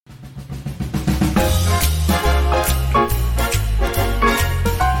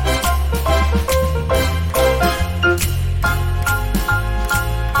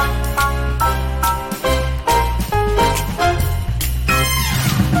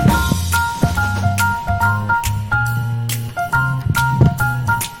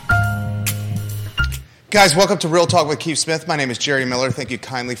Guys, welcome to Real Talk with Keith Smith. My name is Jerry Miller. Thank you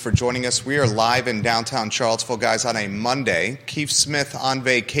kindly for joining us. We are live in downtown Charlottesville, guys, on a Monday. Keith Smith on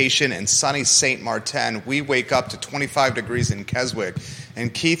vacation in sunny St. Martin. We wake up to 25 degrees in Keswick,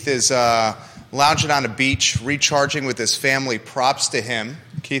 and Keith is lounging on a beach, recharging with his family. Props to him.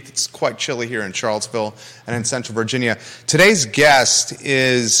 Keith, it's quite chilly here in Charlottesville and in Central Virginia. Today's guest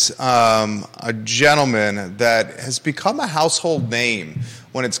is a gentleman that has become a household name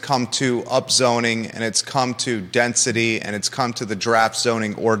when it's come to upzoning and it's come to density and it's come to the draft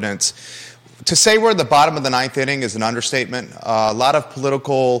zoning ordinance. To say we're at the bottom of the ninth inning is an understatement. A lot of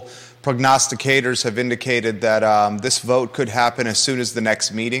political prognosticators have indicated that this vote could happen as soon as the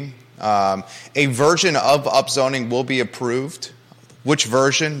next meeting. A version of upzoning will be approved. Which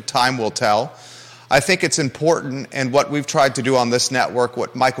version, time will tell. I think it's important, and what we've tried to do on this network,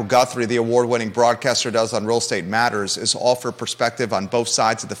 what Michael Guthrie, the award-winning broadcaster, does on Real Estate Matters, is offer perspective on both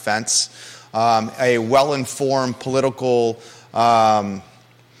sides of the fence. A well-informed political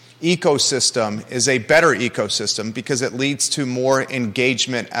ecosystem is a better ecosystem because it leads to more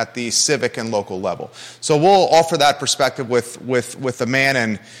engagement at the civic and local level. So we'll offer that perspective with the man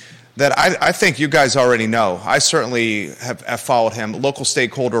and that I think you guys already know. I certainly have followed him. Local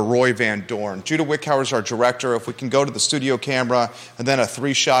stakeholder Roy VanDoorn. Judah Wickhauer is our director. If we can go to the studio camera and then a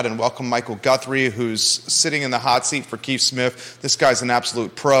three-shot and welcome Michael Guthrie, who's sitting in the hot seat for Keith Smith. This guy's an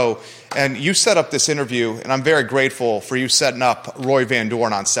absolute pro. And you set up this interview, and I'm very grateful for you setting up Roy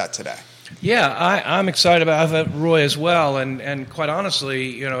VanDoorn on set today. Yeah, I'm excited about Roy as well, and quite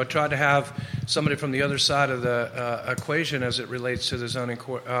honestly, I tried to have somebody from the other side of the equation as it relates to the zoning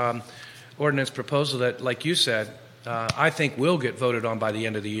ordinance proposal that, like you said, I think will get voted on by the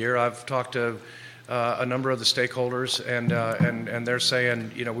end of the year. I've talked to a number of the stakeholders, and they're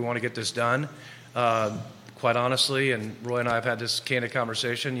saying, we want to get this done. Quite honestly, and Roy and I have had this candid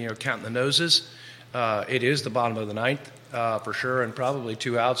conversation, counting the noses, it is the bottom of the ninth. For sure, and probably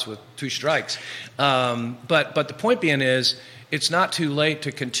two outs with two strikes. But the point being is, it's not too late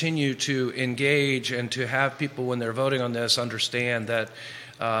to continue to engage and to have people, when they're voting on this, understand that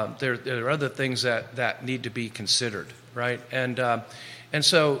there are other things that need to be considered, right? And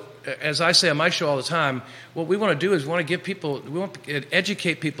so, as I say on my show all the time, what we want to do is we want to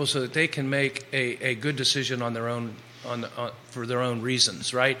educate people so that they can make a good decision on their own. For their own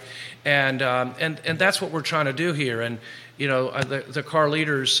reasons, right? And that's what we're trying to do here. And the car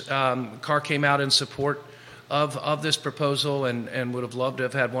leaders, car came out in support of this proposal, and would have loved to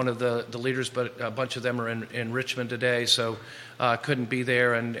have had one of the leaders, but a bunch of them are in Richmond today, so couldn't be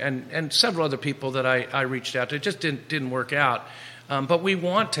there. And several other people that I reached out to, it just didn't work out. But we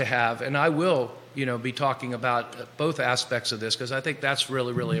want to have, and I will, be talking about both aspects of this because I think that's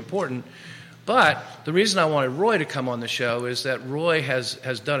really, really important. But the reason I wanted Roy to come on the show is that Roy has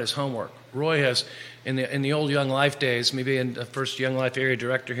done his homework. Roy has, in the old Young Life days, maybe in the first Young Life area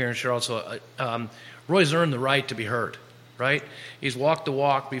director here in Charlottesville, Roy's earned the right to be heard, right? He's walked the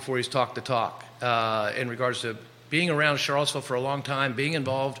walk before he's talked the talk in regards to being around Charlottesville for a long time, being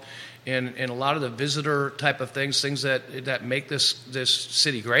involved in a lot of the visitor type of things that make this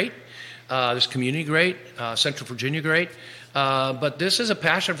city great, this community great, Central Virginia great. But this is a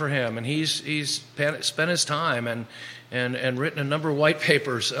passion for him, and he's spent his time and written a number of white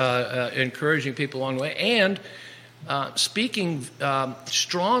papers encouraging people along the way and speaking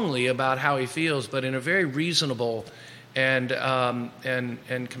strongly about how he feels, but in a very reasonable and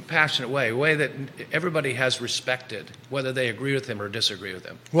compassionate way, a way that everybody has respected, whether they agree with him or disagree with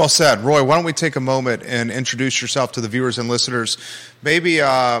him. Well said. Roy, why don't we take a moment and introduce yourself to the viewers and listeners. Maybe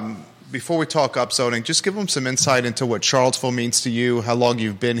before we talk upzoning, just give them some insight into what Charlottesville means to you, how long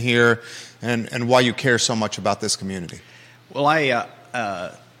you've been here, and why you care so much about this community. Well,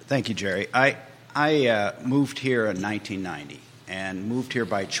 thank you, Jerry. I moved here in 1990 and moved here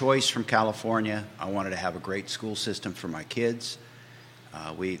by choice from California. I wanted to have a great school system for my kids.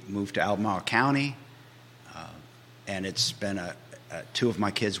 We moved to Albemarle County, and it's been two of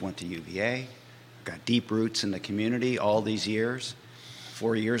my kids went to UVA. I've got deep roots in the community all these years.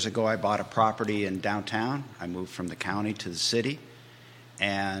 4 years ago, I bought a property in downtown. I moved from the county to the city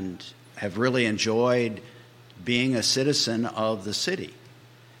and have really enjoyed being a citizen of the city.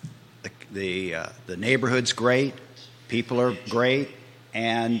 The neighborhood's great, people are great,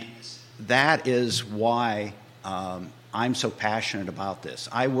 and that is why I'm so passionate about this.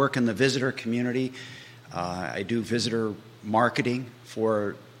 I work in the visitor community. I do visitor marketing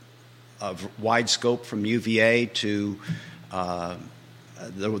for a wide scope from UVA to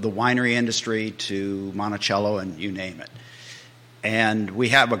the winery industry to Monticello and you name it. And we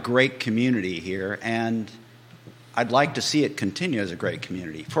have a great community here, and I'd like to see it continue as a great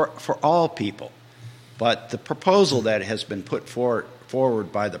community for all people. But the proposal that has been put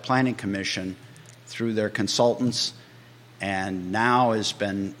forward by the Planning Commission through their consultants and now has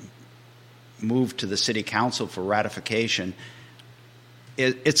been moved to the City Council for ratification,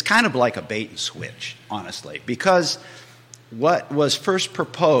 it's kind of like a bait and switch, honestly, because what was first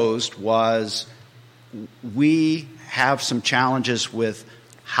proposed was we have some challenges with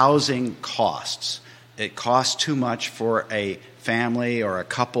housing costs. It costs too much for a family or a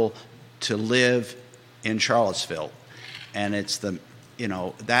couple to live in Charlottesville, and it's that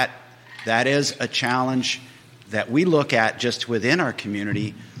is a challenge that we look at just within our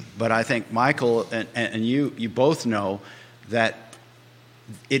community. But I think Michael and you both know that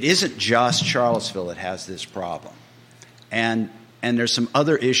it isn't just Charlottesville that has this problem. And there's some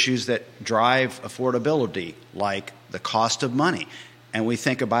other issues that drive affordability, like the cost of money. And we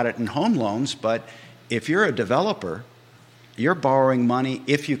think about it in home loans, but if you're a developer, you're borrowing money,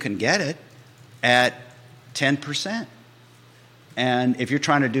 if you can get it, at 10%. And if you're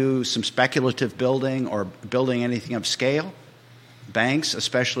trying to do some speculative building or building anything of scale, banks,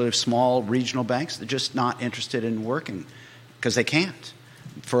 especially small regional banks, they're just not interested in working because they can't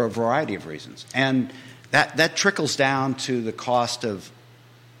for a variety of reasons. And that trickles down to the cost of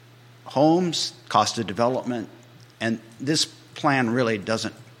homes, cost of development, and this plan really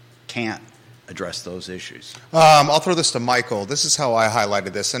can't address those issues. I'll throw this to Michael. This is how I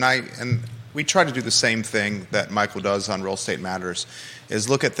highlighted this, and we try to do the same thing that Michael does on Real Estate Matters, is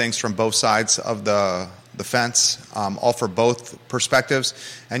look at things from both sides of the fence, offer both perspectives,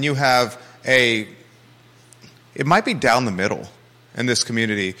 and you have it might be down the middle in this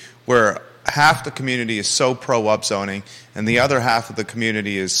community where half the community is so pro-upzoning and the other half of the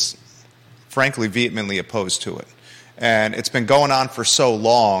community is frankly vehemently opposed to it. And it's been going on for so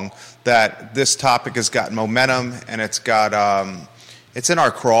long that this topic has got momentum, and it's in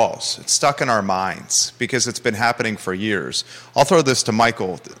our crawls. It's stuck in our minds because it's been happening for years. I'll throw this to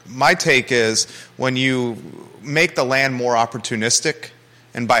Michael. My take is when you make the land more opportunistic,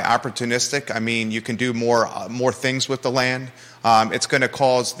 and by opportunistic, I mean you can do more things with the land, it's going to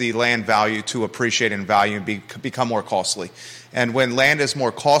cause the land value to appreciate in value and become more costly. And when land is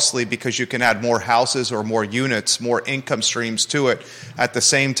more costly because you can add more houses or more units, more income streams to it, at the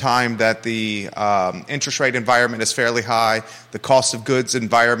same time that the interest rate environment is fairly high, the cost of goods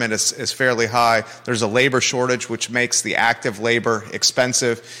environment is fairly high, there's a labor shortage which makes the active labor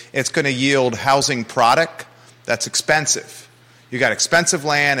expensive, it's going to yield housing product that's expensive. You got expensive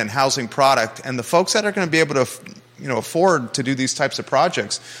land and housing product, and the folks that are going to be able to afford to do these types of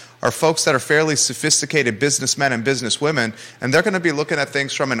projects are folks that are fairly sophisticated businessmen and businesswomen, and they're going to be looking at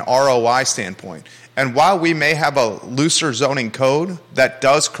things from an ROI standpoint. And while we may have a looser zoning code that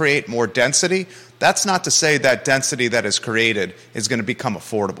does create more density, that's not to say that density that is created is going to become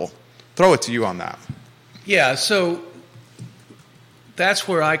affordable. Throw it to you on that. Yeah, so that's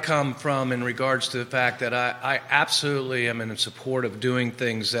where I come from in regards to the fact that I absolutely am in support of doing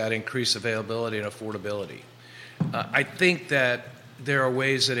things that increase availability and affordability. I think that there are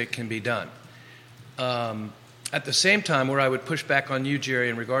ways that it can be done. At the same time, where I would push back on you, Jerry,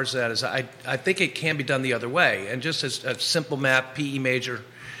 in regards to that is I think it can be done the other way. And just as a simple math, PE major,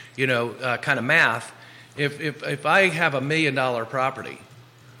 kind of math, if I have $1 million property,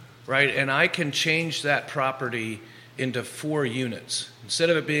 right, and I can change that property into 4 units, instead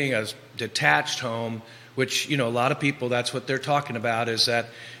of it being a detached home, which, a lot of people, that's what they're talking about, is that,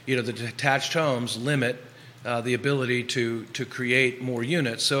 the detached homes limit the ability to create more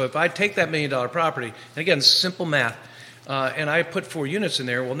units. So if I take that $1 million property, and again, simple math, and I put 4 units in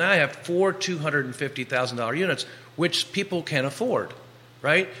there, well, now I have 4 $250,000 units, which people can afford,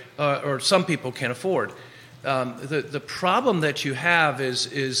 right? Or some people can afford. The problem that you have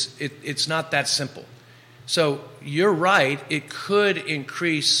is it's not that simple. So you're right, it could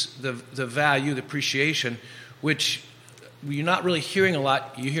increase the value, the appreciation, which you're not really hearing a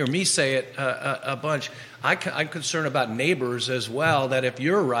lot. You hear me say it a bunch. I'm concerned about neighbors as well, that if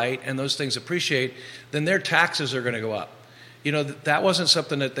you're right and those things appreciate, then their taxes are going to go up. That wasn't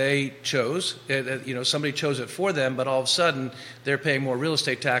something that they chose. Somebody chose it for them, but all of a sudden they're paying more real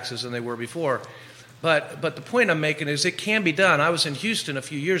estate taxes than they were before. But the point I'm making is it can be done. I was in Houston a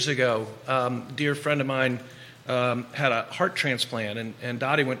few years ago. A dear friend of mine had a heart transplant, and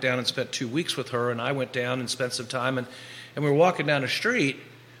Dottie went down and spent 2 weeks with her, and I went down and spent some time, and we were walking down a street,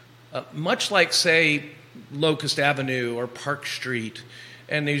 much like, say, Locust Avenue or Park Street,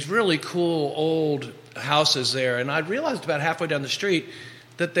 and these really cool old houses there. And I realized about halfway down the street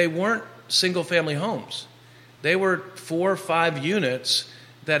that they weren't single-family homes. They were 4 or 5 units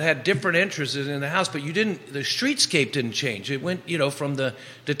that had different interests in the house, but the streetscape didn't change. It went, from the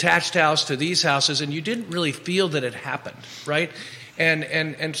detached house to these houses, and you didn't really feel that it happened, right?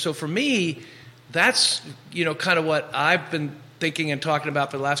 And so for me, that's, kind of what I've been thinking and talking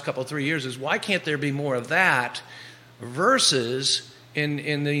about for the last 3 years is why can't there be more of that versus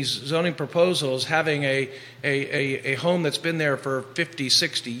in these zoning proposals having a home that's been there for 50,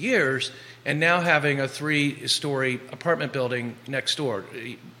 60 years and now having a 3-story apartment building next door,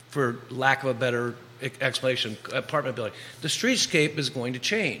 for lack of a better explanation, apartment building. The streetscape is going to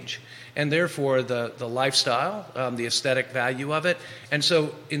change, and therefore the lifestyle, the aesthetic value of it. And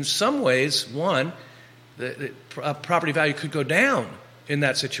so in some ways, the property value could go down in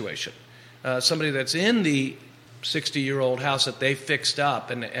that situation. Somebody that's in the 60-year-old house that they fixed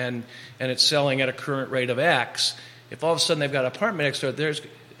up and it's selling at a current rate of X, if all of a sudden they've got an apartment next door, there's,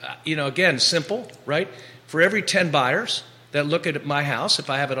 again, simple, right? For every 10 buyers that look at my house, if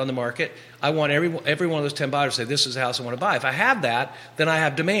I have it on the market, I want every one of those 10 buyers to say, this is the house I want to buy. If I have that, then I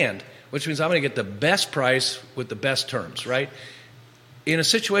have demand, which means I'm going to get the best price with the best terms, right? In a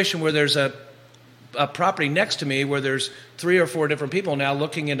situation where there's a property next to me where there's 3 or 4 different people now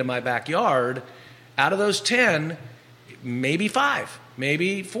looking into my backyard, out of those 10, maybe 5,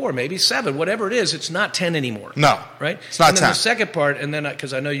 maybe 4, maybe 7, whatever it is, it's not 10 anymore. No, right? It's not and then 10. The second part, and then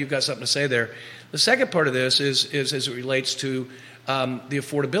because I know you've got something to say there, the second part of this is as it relates to the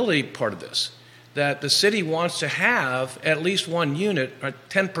affordability part of this, that the city wants to have at least one unit, or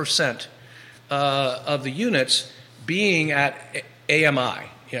 10% of the units being at AMI,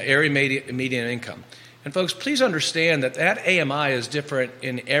 area median income. And folks, please understand that AMI is different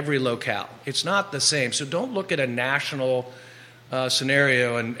in every locale. It's not the same. So don't look at a national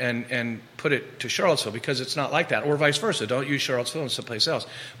scenario and put it to Charlottesville, because it's not like that, or vice versa. Don't use Charlottesville and someplace else.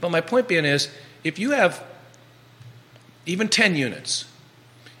 But my point being is, if you have even 10 units,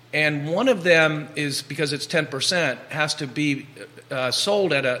 and one of them is, because it's 10%, has to be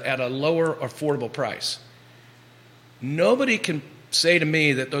sold at a lower affordable price, nobody can say to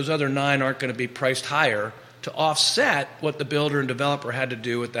me that those other 9 aren't going to be priced higher to offset what the builder and developer had to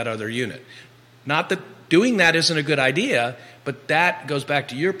do with that other unit. Not that doing that isn't a good idea, but that goes back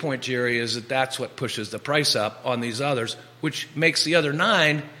to your point, Jerry, is that that's what pushes the price up on these others, which makes the other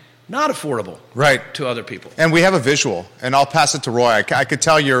 9 not affordable, right, to other people. And we have a visual, and I'll pass it to Roy. I could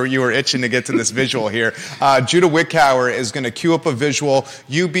tell you were itching to get to this visual here. Judah Wickower is going to cue up a visual.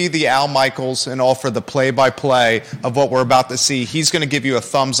 You be the Al Michaels and offer the play-by-play of what we're about to see. He's going to give you a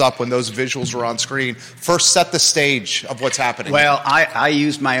thumbs up when those visuals are on screen. First, set the stage of what's happening. Well, I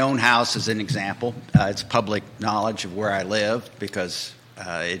used my own house as an example. It's public knowledge of where I live, because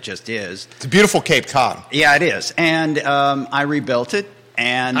it just is. It's a beautiful Cape Cod. Yeah, it is. And I rebuilt it.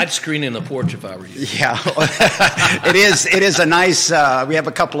 And I'd screen in the porch if I were you. Yeah, it is a nice. We have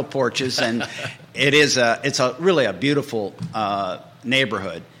a couple of porches, and it's really a beautiful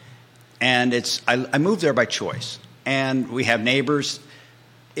neighborhood. And I moved there by choice, and we have neighbors.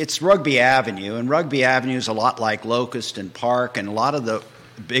 It's Rugby Avenue, and Rugby Avenue is a lot like Locust and Park, and a lot of the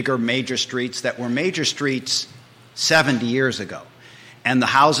bigger major streets that were major streets 70 years ago. And the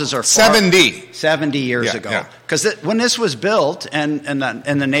houses are 70 years ago. Because when this was built, and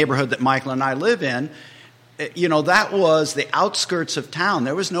the neighborhood that Michael and I live in, that was the outskirts of town.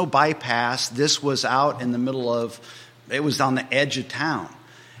 There was no bypass. This was out in the middle of, it was on the edge of town.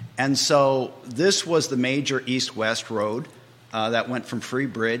 And so this was the major east-west road that went from Free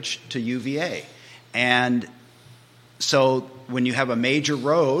Bridge to UVA. And so when you have a major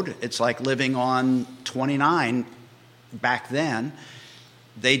road, it's like living on 29 back then.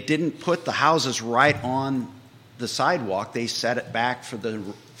 They didn't put the houses right on the sidewalk. They set it back for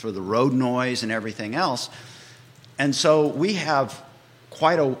the road noise and everything else. And so we have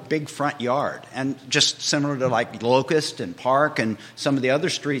quite a big front yard, and just similar to like Locust and Park and some of the other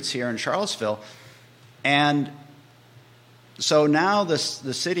streets here in Charlottesville. And so now the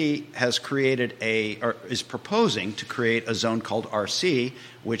city has created or is proposing to create a zone called RC,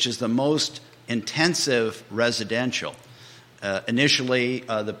 which is the most intensive residential. Initially,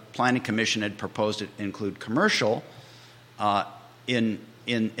 the Planning Commission had proposed to include commercial in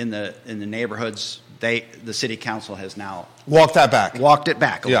the neighborhoods. The City Council has now walked it back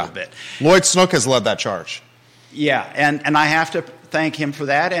a little bit. Lloyd Snook has led that charge. Yeah, and I have to thank him for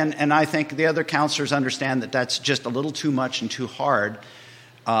that, and I think the other councilors understand that that's just a little too much and too hard,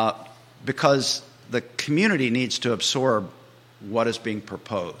 because the community needs to absorb what is being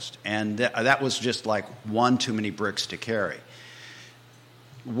proposed, and that was just like one too many bricks to carry.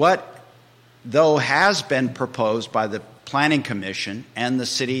 What, though, has been proposed by the Planning Commission and the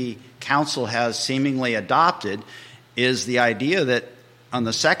City Council has seemingly adopted is the idea that on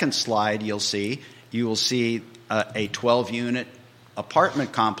the second slide, you will see a 12-unit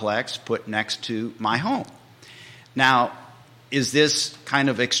apartment complex put next to my home. Now, is this kind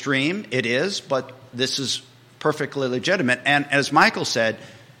of extreme? It is, but this is perfectly legitimate. And as Michael said,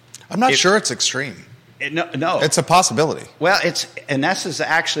 I'm not sure it's extreme. No, it's a possibility. Well, this is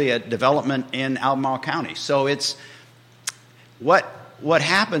actually a development in Albemarle County. So it's what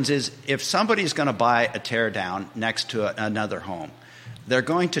happens is if somebody's going to buy a tear down next to another home, they're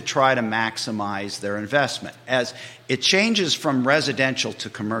going to try to maximize their investment. As it changes from residential to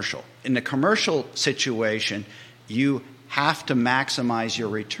commercial. In the commercial situation, you have to maximize your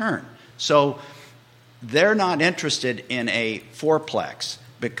return. So they're not interested in a fourplex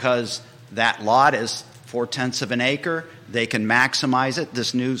because that lot is 0.4 of an acre. They can maximize it,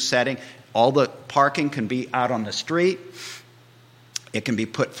 this new setting. All the parking can be out on the street. It can be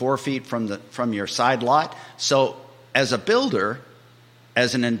put 4 feet from your side lot. So as a builder,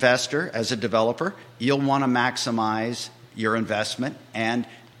 as an investor, as a developer, you'll want to maximize your investment and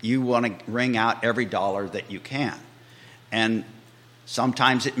you want to wring out every dollar that you can. And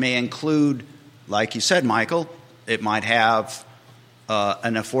sometimes it may include, like you said, Michael, it might have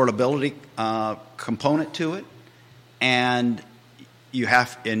an affordability component to it, and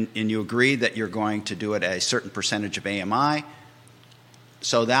you agree that you're going to do it at a certain percentage of AMI.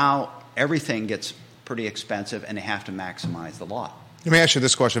 So now everything gets pretty expensive, and they have to maximize the lot. Let me ask you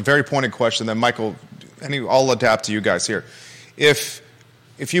this question, very pointed question. Then Michael, I'll adapt to you guys here. If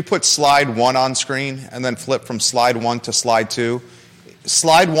you put slide 1 on screen and then flip from slide 1 to slide 2,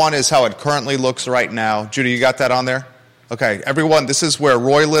 slide 1 is how it currently looks right now. Judy, you got that on there? Okay, everyone, this is where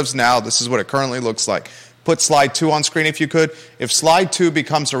Roy lives now. This is what it currently looks like. Put slide 2 on screen if you could. If slide 2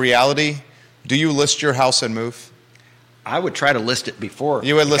 becomes a reality, do you list your house and move? I would try to list it before.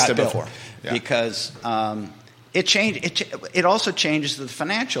 You would list it before. Yeah. Because it also changes the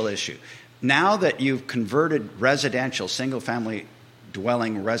financial issue. Now that you've converted residential, single-family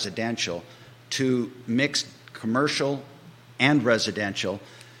dwelling residential to mixed commercial and residential,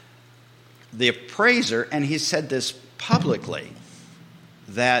 the appraiser, and he said this publicly,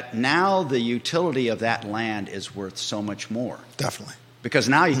 that now the utility of that land is worth so much more. Definitely. Because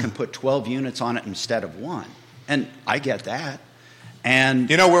now you can put 12 units on it instead of 1. And I get that. And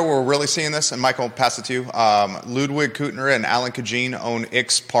you know where we're really seeing this? And Michael, I'll pass it to you. Ludwig Kutner and Alan Kajin own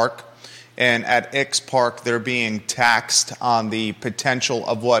Ix Park. And at Ix Park, they're being taxed on the potential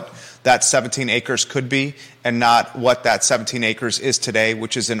of what that 17 acres could be and not what that 17 acres is today,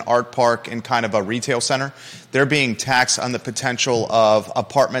 which is an art park and kind of a retail center. They're being taxed on the potential of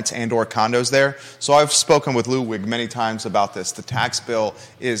apartments and or condos there. So I've spoken with Ludwig many times about this. The tax bill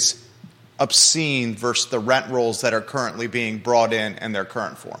is obscene versus the rent rolls that are currently being brought in their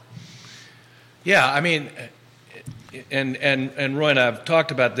current form. Yeah, I mean, and Roy and I have talked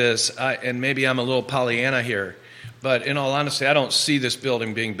about this, and maybe I'm a little Pollyanna here, but in all honesty, I don't see this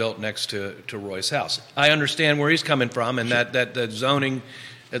building being built next to Roy's house. I understand where he's coming from, and that the zoning,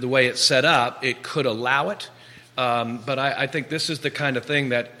 the way it's set up, it could allow it, but I think this is the kind of thing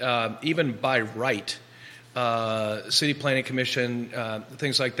that even by right, City Planning Commission,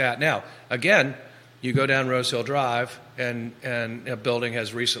 things like that. Now, again, you go down Rose Hill Drive, and a building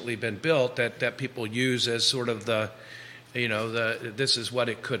has recently been built that people use as sort of this is what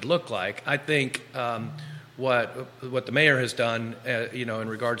it could look like. I think what the mayor has done, in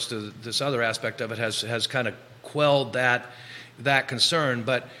regards to this other aspect of it, has kind of quelled that concern.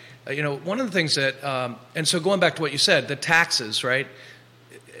 But one of the things that, and so going back to what you said, the taxes, right?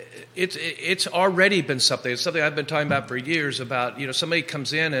 It's already been something. It's something I've been talking about for years. About somebody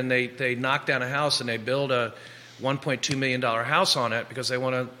comes in and they knock down a house and they build a $1.2 million house on it because they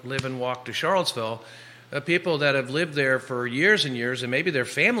want to live and walk to Charlottesville. People that have lived there for years and years, and maybe their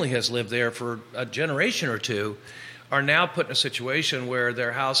family has lived there for a generation or two, are now put in a situation where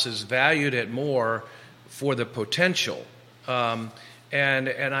their house is valued at more for the potential. And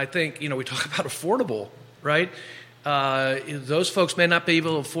I think we talk about affordable, right? Those folks may not be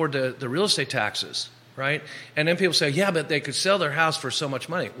able to afford the real estate taxes, right? And then people say, yeah, but they could sell their house for so much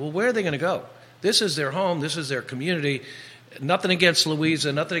money. Well, where are they going to go? This is their home. This is their community. Nothing against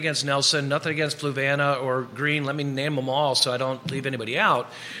Louisa, nothing against Nelson, nothing against Fluvanna or Green. Let me name them all so I don't leave anybody out.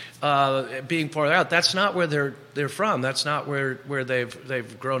 Being farther out, that's not where they're from. That's not where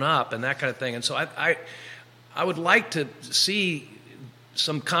they've grown up and that kind of thing. And so I would like to see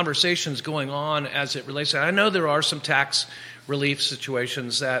some conversations going on as it relates to that. I know there are some tax relief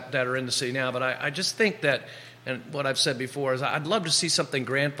situations that are in the city now, but I just think that, and what I've said before, is I'd love to see something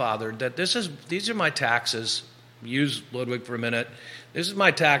grandfathered, that these are my taxes. Use Ludwig for a minute. This is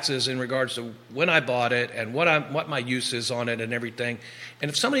my taxes in regards to when I bought it and what my use is on it and everything. And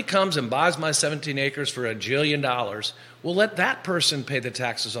if somebody comes and buys my 17 acres for $1 jillion, we'll let that person pay the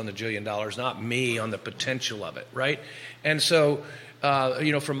taxes on the $1 jillion, not me on the potential of it, right? And so,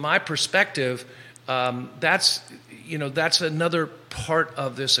 from my perspective, that's another part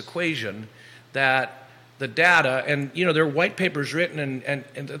of this equation that the data, and there are white papers written, and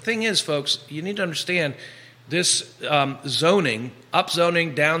the thing is, folks, you need to understand this zoning,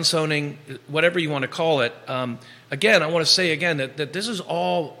 upzoning, downzoning, whatever you want to call it. Again, I want to say again that this is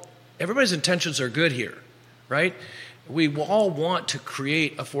all, everybody's intentions are good here, right? We all want to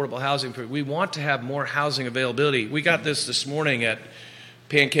create affordable housing. We want to have more housing availability. We got this morning at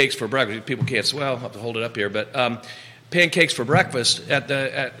Pancakes for Breakfast. People can't see, well, I'll have to hold it up here, but Pancakes for Breakfast at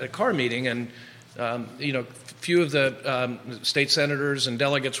the car meeting, and a few of the state senators and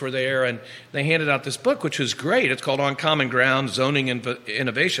delegates were there, and they handed out this book, which was great. It's called On Common Ground, Zoning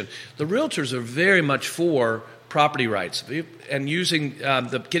Innovation. The realtors are very much for property rights and using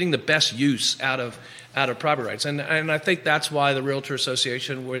getting the best use out of property rights, and I think that's why the Realtor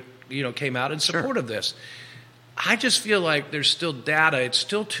Association came out in support of this. I just feel like there's still data. It's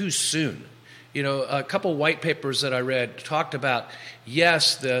still too soon. A couple white papers that I read talked about,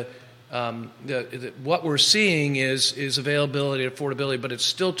 yes, what we're seeing is availability, affordability, but it's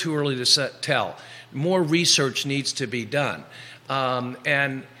still too early to tell. More research needs to be done,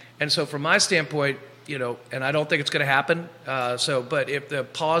 and so from my standpoint, and I don't think it's going to happen. But if the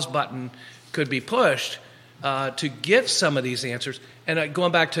pause button could be pushed to get some of these answers, and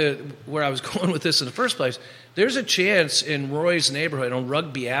going back to where I was going with this in the first place, there's a chance in Roy's neighborhood on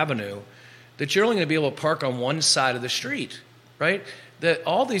Rugby Avenue that you're only going to be able to park on one side of the street, right? That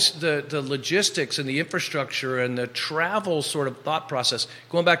all these the logistics and the infrastructure and the travel sort of thought process,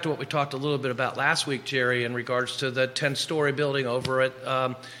 going back to what we talked a little bit about last week, Jerry, in regards to the 10-story building over at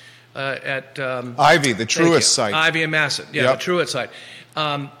Ivy, the Truist site. Ivy and Massett, the Truist site.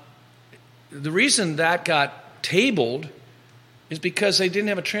 The reason that got tabled is because they didn't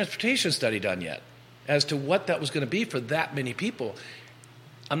have a transportation study done yet as to what that was going to be for that many people.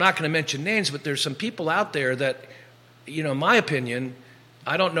 I'm not going to mention names, but there's some people out there that, in my opinion,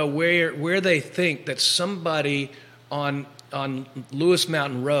 I don't know where they think that somebody on Lewis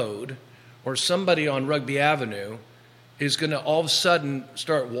Mountain Road or somebody on Rugby Avenue is going to all of a sudden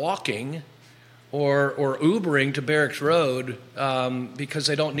start walking or Ubering to Barracks Road because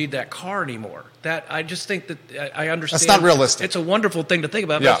they don't need that car anymore. That I just think that I understand. That's not realistic. It's a wonderful thing to think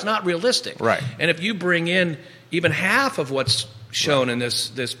about, but it's not realistic. Right. And if you bring in even half of what's shown in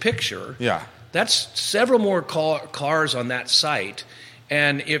this picture, that's several more cars on that site.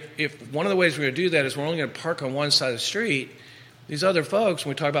 And if one of the ways we're going to do that is we're only going to park on one side of the street, these other folks,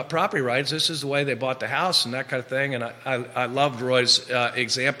 when we talk about property rights, this is the way they bought the house and that kind of thing. And I loved Roy's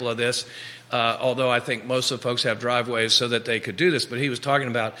example of this, although I think most of the folks have driveways so that they could do this. But he was talking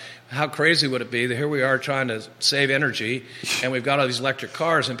about how crazy would it be that here we are trying to save energy, and we've got all these electric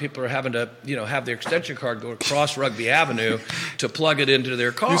cars, and people are having to have their extension cord go across Rugby Avenue to plug it into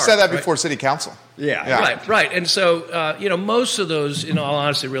their car. You said that before City Council. Yeah. Right. And so, most of those, in all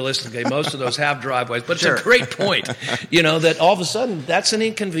honesty, realistically, most of those have driveways. But it's a great point, that all of a sudden that's an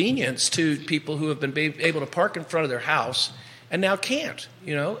inconvenience to people who have been able to park in front of their house and now can't,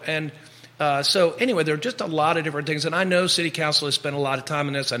 And so anyway, there are just a lot of different things. And I know City Council has spent a lot of time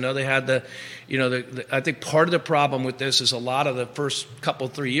on this. I know they had I think part of the problem with this is a lot of the first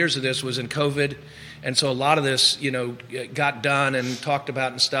 3 years of this was in COVID. And so a lot of this, got done and talked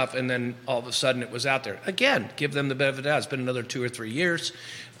about and stuff, and then all of a sudden it was out there. Again, give them the benefit of the doubt. It's been another 2 or 3 years.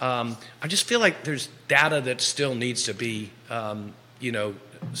 I just feel like there's data that still needs to be,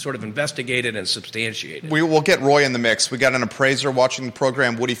 sort of investigated and substantiated. We will get Roy in the mix. We got an appraiser watching the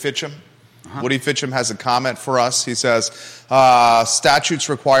program, Woody Fincham. Woody Fincham has a comment for us. He says, statutes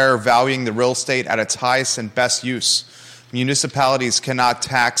require valuing the real estate at its highest and best use. Municipalities cannot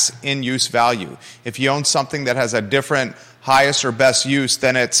tax in-use value. If you own something that has a different highest or best use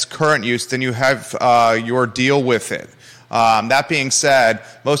than its current use, then you have your deal with it. That being said,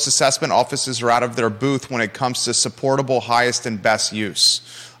 most assessment offices are out of their booth when it comes to supportable highest and best use.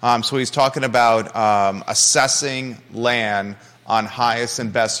 So he's talking about assessing land on highest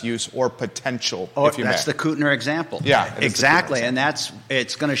and best use or potential, if you may. That's the Kutner example. Yeah, exactly. And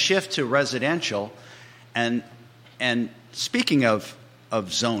it's going to shift to residential. And speaking of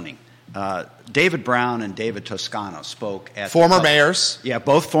zoning, David Brown and David Toscano spoke at former mayors. Yeah,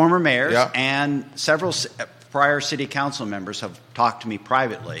 both former mayors, and several prior city council members have talked to me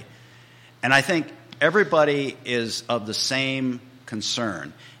privately. And I think everybody is of the same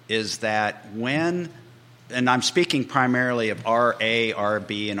concern, is that when and I'm speaking primarily of RA,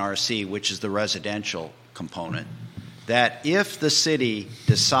 RB, and RC, which is the residential component, that if the city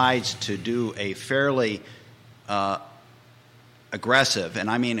decides to do a fairly aggressive, and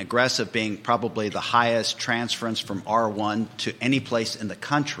I mean aggressive being probably the highest transference from R1 to any place in the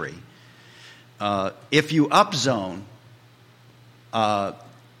country, if you upzone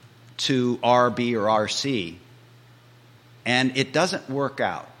to RB or RC, and it doesn't work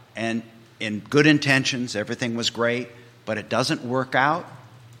out, and in good intentions, everything was great, but it doesn't work out,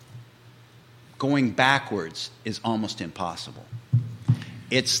 going backwards is almost impossible.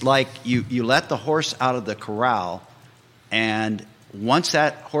 It's like you let the horse out of the corral, and once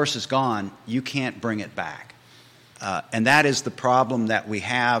that horse is gone, you can't bring it back. And that is the problem that we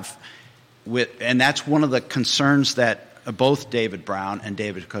have and that's one of the concerns that both David Brown and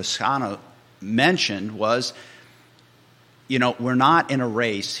David Coscano mentioned was, we're not in a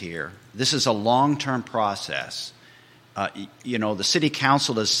race here. This is a long-term process. The city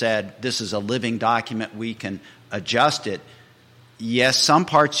council has said this is a living document. We can adjust it. Yes, some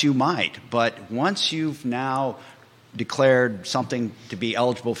parts you might, but once you've now declared something to be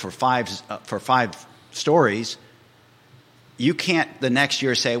eligible for five stories, you can't the next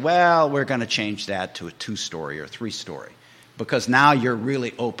year say, well, we're going to change that to a 2-story or 3-story, because now you're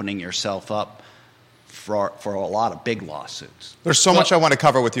really opening yourself up for a lot of big lawsuits. There's so much I want to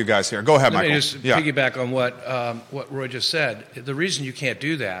cover with you guys here. Go ahead, Michael. Let me just piggyback on what Roy just said. The reason you can't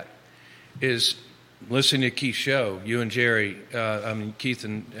do that is listening to Keith's show, you and Jerry, Keith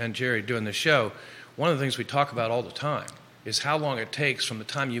and Jerry doing the show. One of the things we talk about all the time is how long it takes from the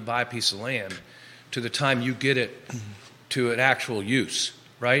time you buy a piece of land to the time you get it to an actual use,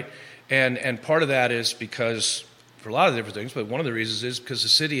 right? And part of that is because, for a lot of different things, but one of the reasons is because the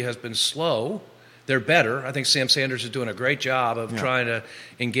city has been slow. They're better. I think Sam Sanders is doing a great job of trying to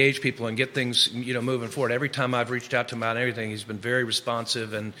engage people and get things, moving forward. Every time I've reached out to him about anything, he's been very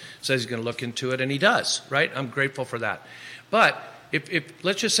responsive and says he's going to look into it, and he does, right? I'm grateful for that. But if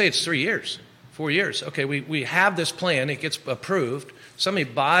let's just say it's 3 years, 4 years. Okay, we have this plan. It gets approved. Somebody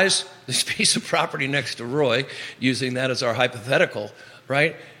buys this piece of property next to Roy, using that as our hypothetical,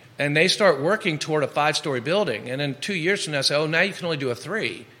 right? And they start working toward a 5-story building. And then 2 years from now say, now you can only do a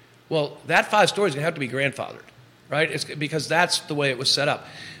 3. Well, that 5 stories is going to have to be grandfathered, right? It's because that's the way it was set up.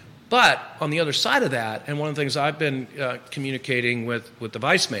 But on the other side of that, and one of the things I've been communicating with the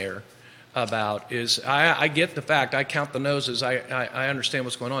vice mayor about is I get the fact, I count the noses, I understand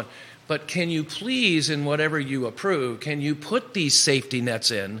what's going on. But can you please, in whatever you approve, can you put these safety nets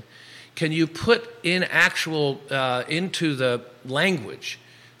in? Can you put in actual, into the language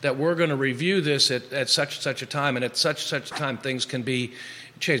that we're going to review this at such and such a time, and at such and such a time things can be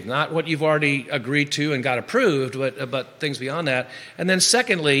changed? Not what you've already agreed to and got approved, but things beyond that. And then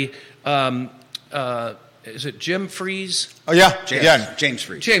secondly, is it Jim Freeze? Oh, yeah. James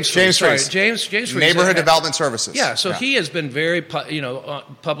Freeze. James Freeze. Freeze. Neighborhood Development Services. Yeah, so he has been very,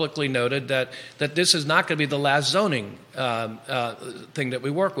 publicly noted that this is not going to be the last zoning thing that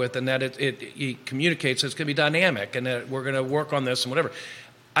we work with, and that he communicates it's going to be dynamic, and that we're going to work on this and whatever.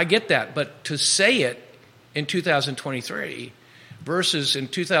 I get that, but to say it in 2023 versus in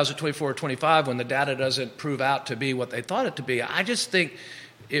 2024 or 25 when the data doesn't prove out to be what they thought it to be, I just think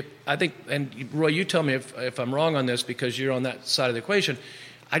and Roy, you tell me if I'm wrong on this because you're on that side of the equation.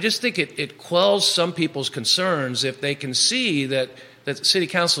 I just think it quells some people's concerns if they can see that the city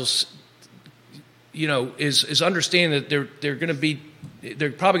council, is understanding that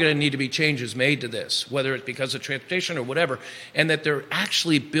they're probably going to need to be changes made to this, whether it's because of transportation or whatever, and that they're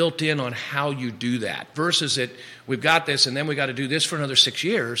actually built in on how you do that versus we've got this and then we got to do this for another 6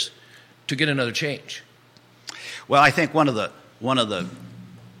 years to get another change. Well, I think one of the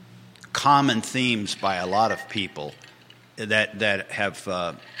common themes by a lot of people that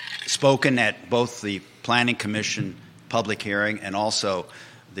have spoken at both the Planning Commission public hearing and also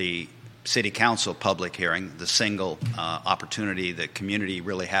the City Council public hearing, the single opportunity the community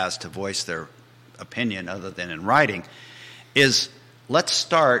really has to voice their opinion other than in writing, is let's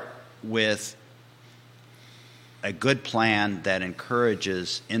start with a good plan that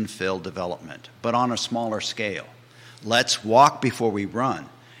encourages infill development, but on a smaller scale. Let's walk before we run,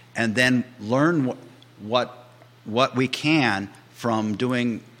 and then learn what we can from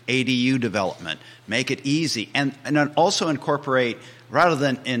doing ADU development. Make it easy, and then also incorporate, rather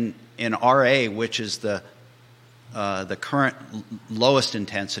than in RA, which is the current lowest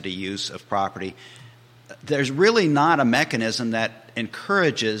intensity use of property, there's really not a mechanism that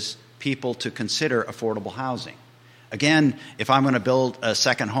encourages people to consider affordable housing. Again, if I'm going to build a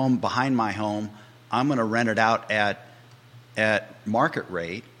second home behind my home, I'm going to rent it out at market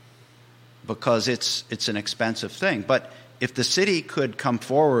rate. because it's an expensive thing. But if the city could come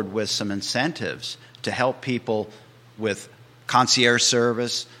forward with some incentives to help people with concierge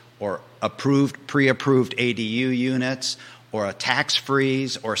service or pre-approved ADU units or a tax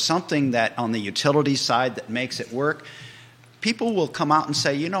freeze or something that on the utility side that makes it work, people will come out and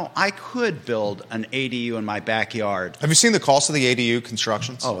say, I could build an ADU in my backyard. Have you seen the cost of the ADU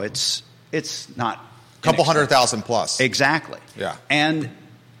constructions? Oh, it's not a couple $100,000 plus. Exactly. Yeah. And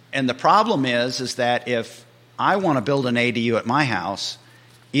the problem is that if I want to build an ADU at my house,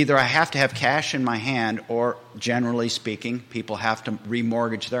 either I have to have cash in my hand or, generally speaking, people have to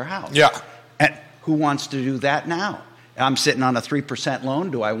remortgage their house. Yeah. And who wants to do that now? I'm sitting on a 3%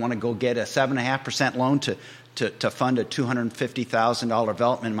 loan. Do I want to go get a 7.5% loan to fund a $250,000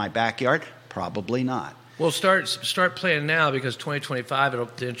 development in my backyard? Probably not. Well, start planning now, because 2025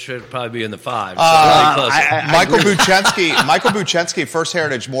 the interest will probably be in the 5s. So Michael Buchenski, First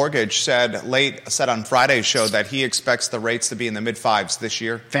Heritage Mortgage, said on Friday's show that he expects the rates to be in the mid-5s this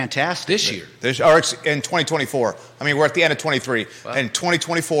year. Fantastic. This year? Or in 2024. I mean, we're at the end of 23. Wow. In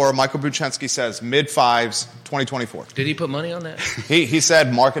 2024, Michael Buchenski says mid-5s, 2024. Did he put money on that? He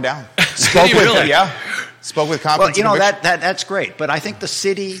said mark it down. Did he really? Yeah. Spoke with confidence. Well, that's great. But I think the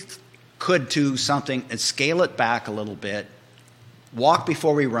city could do something and scale it back a little bit. Walk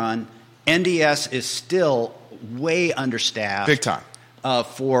before we run. NDS is still way understaffed. Big time.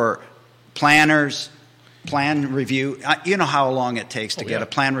 For planners, plan review. You know how long it takes to get a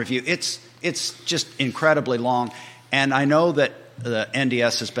plan review. It's just incredibly long. And I know that the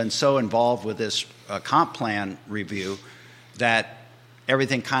NDS has been so involved with this comp plan review that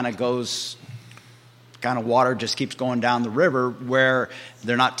everything kind of water just keeps going down the river, where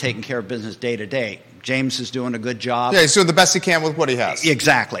they're not taking care of business day to day. James is doing a good job. Yeah, he's doing the best he can with what he has.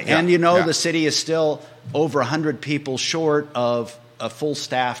 Exactly. Yeah. And the city is still over 100 people short of a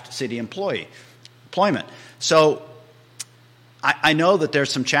full-staffed city employment. So I know that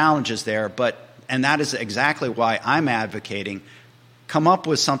there's some challenges there, and that is exactly why I'm advocating come up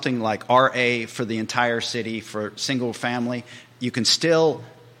with something like RA for the entire city for single family. You can still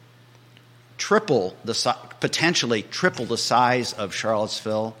potentially triple the size of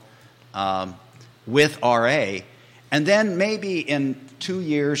Charlottesville with RA, and then maybe in 2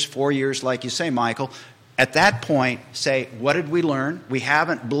 years, 4 years, like you say, Michael, at that point say, what did we learn? We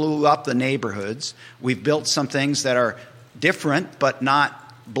haven't blew up the neighborhoods. We've built some things that are different but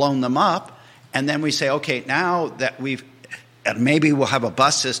not blown them up, and then we say, okay, now that maybe we'll have a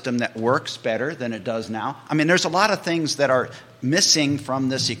bus system that works better than it does now. I mean, there's a lot of things that are missing from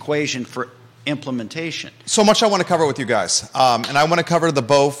this equation for implementation. So much I want to cover with you guys, and I want to cover the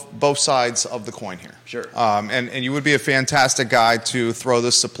both sides of the coin here. Sure. And you would be a fantastic guy to throw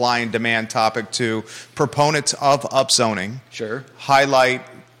the supply and demand topic to proponents of upzoning. Sure. Highlight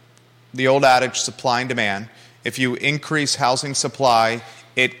the old adage, supply and demand. If you increase housing supply,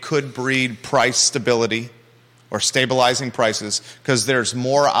 it could breed price stability or stabilizing prices, because there's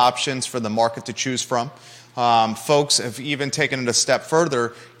more options for the market to choose from. Folks have even taken it a step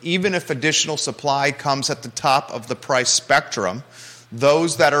further. Even if additional supply comes at the top of the price spectrum,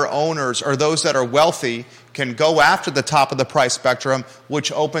 those that are owners or those that are wealthy can go after the top of the price spectrum,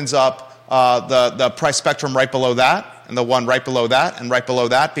 which opens up the price spectrum right below that, and the one right below that, and right below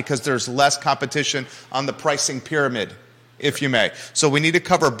that, because there's less competition on the pricing pyramid, if you may. So we need to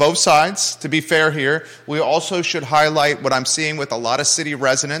cover both sides. To be fair here, we also should highlight what I'm seeing with a lot of city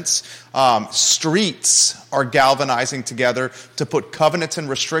residents. Streets are galvanizing together to put covenants and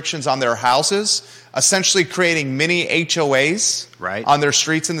restrictions on their houses, essentially creating mini HOAs on their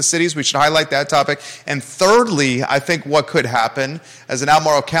streets in the cities. We should highlight that topic. And thirdly, I think what could happen, as an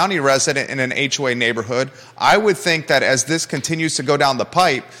Albemarle County resident in an HOA neighborhood, I would think that as this continues to go down the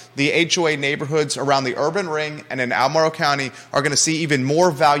pipe, the HOA neighborhoods around the urban ring and in Albemarle County are going to see even more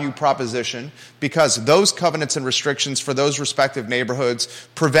value proposition, because those covenants and restrictions for those respective neighborhoods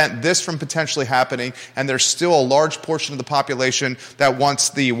prevent this from potentially happening, and there's still a large portion of the population that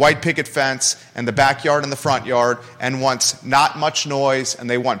wants the white picket fence and the backyard and the front yard and wants not much noise, and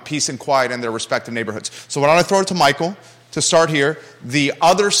they want peace and quiet in their respective neighborhoods. So why don't I throw it to Michael to start here. The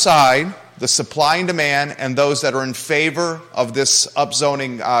other side, the supply and demand, and those that are in favor of this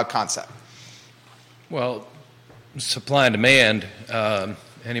upzoning concept. Well, supply and demand,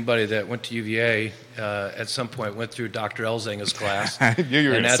 anybody that went to UVA at some point went through Dr. Elzinga's class, and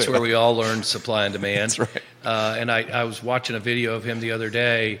that's where we all learned supply and demand. That's right. And I was watching a video of him the other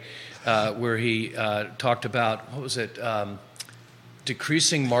day where he talked about, what was it,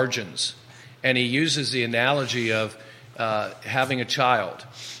 decreasing margins. And he uses the analogy of having a child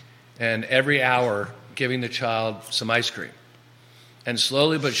and every hour giving the child some ice cream. And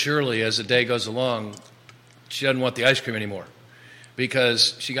slowly but surely, as the day goes along, she doesn't want the ice cream anymore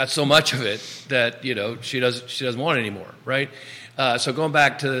because she got so much of it that, she doesn't want it anymore, right? So going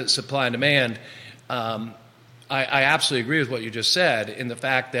back to supply and demand, I absolutely agree with what you just said in the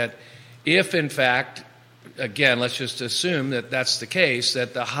fact that if, in fact, again, let's just assume that that's the case,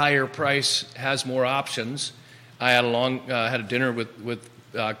 that the higher price has more options. I had a dinner with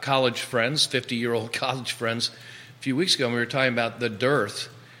college friends, 50-year-old college friends, a few weeks ago, and we were talking about the dearth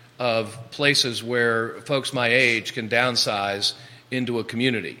of places where folks my age can downsize into a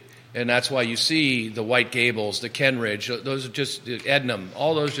community. And that's why you see the White Gables, the Kenridge, those are just Ednam,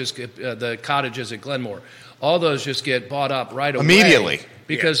 all those just get, the cottages at Glenmore, all those just get bought up right away. Immediately.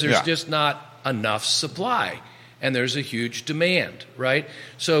 Because there's just not enough supply, and there's a huge demand, right?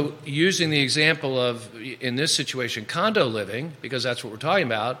 So using the example of, in this situation, condo living, because that's what we're talking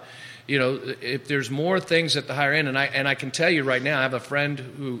about, if there's more things at the higher end, and I can tell you right now, I have a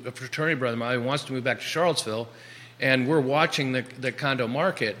friend a fraternity brother of mine who wants to move back to Charlottesville, and we're watching the condo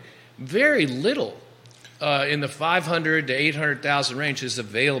market. Very little in the 500 to 800,000 range is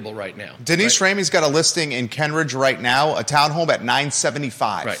available right now. Denise Ramey's got a listing in Kenridge right now, a townhome at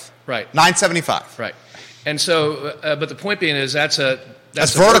 $975. Right. $975. Right. And so, but the point being is that's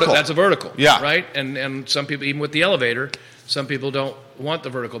vertical. That's a vertical. Yeah. Right. And some people, even with the elevator, some people don't want the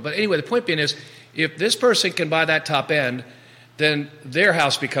vertical. But anyway, the point being is, if this person can buy that top end, then their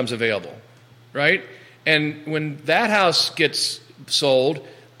house becomes available, right? And when that house gets sold,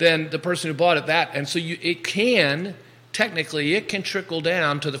 then the person who bought it and so it can trickle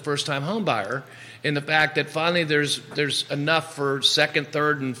down to the first-time home buyer in the fact that finally there's enough for second,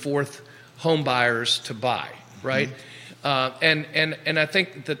 third, and fourth home buyers to buy, right? Mm-hmm. And I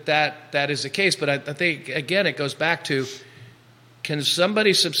think that is the case, but I think again it goes back to, can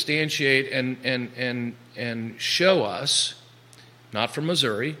somebody substantiate and show us, not from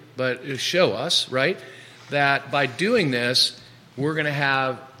Missouri, but show us, right, that by doing this we're going to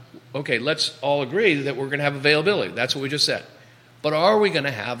have. Okay, let's all agree that we're going to have availability. That's what we just said. But are we going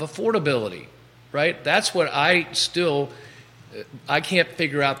to have affordability, right? That's what I can't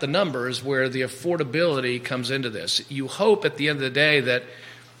figure out the numbers where the affordability comes into this. You hope at the end of the day that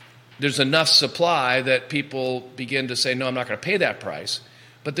there's enough supply that people begin to say, no, I'm not going to pay that price.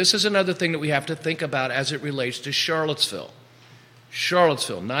 But this is another thing that we have to think about as it relates to Charlottesville.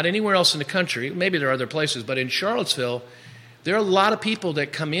 Charlottesville, not anywhere else in the country. Maybe there are other places, but in Charlottesville, there are a lot of people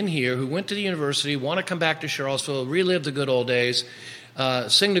that come in here who went to the university, want to come back to Charlottesville, relive the good old days,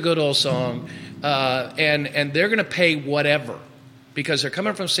 sing the good old song, and they're going to pay whatever because they're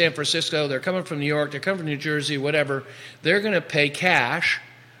coming from San Francisco, they're coming from New York, they're coming from New Jersey, whatever. They're going to pay cash,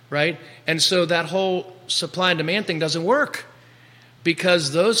 right? And so that whole supply and demand thing doesn't work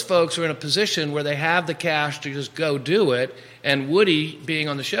because those folks are in a position where they have the cash to just go do it. And Woody, being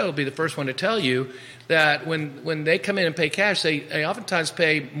on the show, will be the first one to tell you that when they come in and pay cash, they oftentimes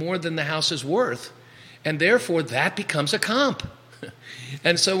pay more than the house is worth. And therefore, that becomes a comp.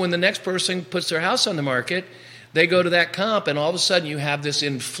 And so when the next person puts their house on the market, they go to that comp, and all of a sudden you have this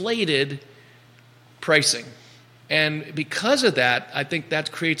inflated pricing. And because of that, I think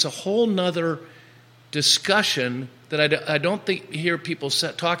that creates a whole nother discussion that I don't hear people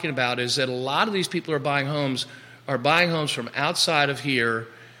talking about, is that a lot of these people are buying homes from outside of here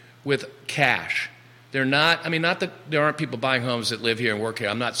with cash. They're not, not that there aren't people buying homes that live here and work here.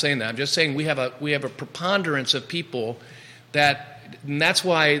 I'm not saying that. I'm just saying we have a preponderance of people and that's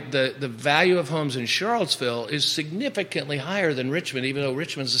why the value of homes in Charlottesville is significantly higher than Richmond, even though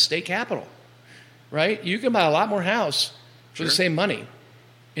Richmond's the state capital, right? You can buy a lot more house for the same money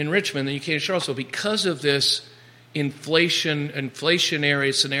in Richmond than you can in Charlottesville because of this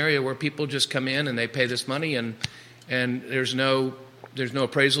inflationary scenario where people just come in and they pay this money and there's no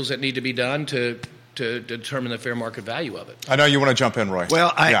appraisals that need to be done to determine the fair market value of it. I know you want to jump in, Roy.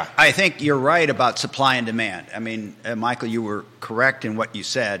 Well, I think you're right about supply and demand. Michael, you were correct in what you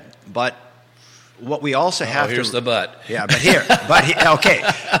said, but what we also have here's the but. Yeah, okay.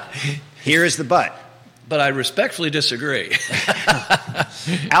 Here is the but. But I respectfully disagree.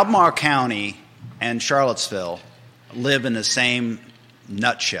 Albemarle County and Charlottesville live in the same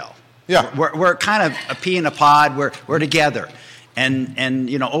nutshell. Yeah. We're kind of a pea in a pod. We're together. And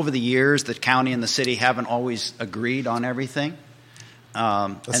over the years, the county and the city haven't always agreed on everything.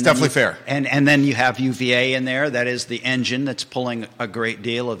 That's definitely fair. And then you have UVA in there. That is the engine that's pulling a great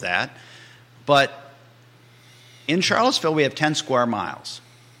deal of that. But in Charlottesville, we have 10 square miles.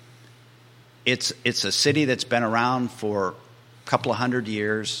 It's a city that's been around for a couple of hundred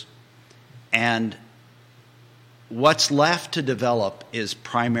years. And what's left to develop is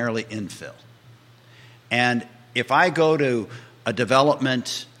primarily infill. And if I go to a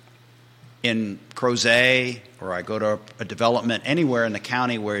development in Crozet, or I go to a development anywhere in the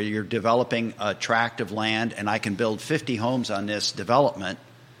county where you're developing a tract of land and I can build 50 homes on this development,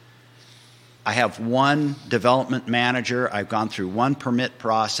 I have one development manager. I've gone through one permit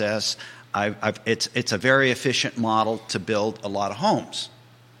process. It's a very efficient model to build a lot of homes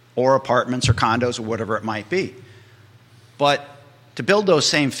or apartments or condos or whatever it might be. But to build those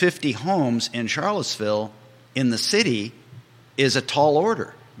same 50 homes in Charlottesville in the city is a tall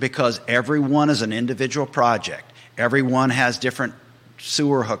order, because every one is an individual project. Everyone has different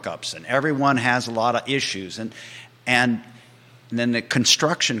sewer hookups, and everyone has a lot of issues. And then the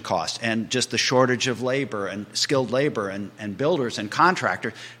construction cost and just the shortage of labor and skilled labor and builders and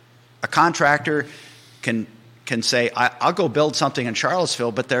contractors. A contractor can say, I'll go build something in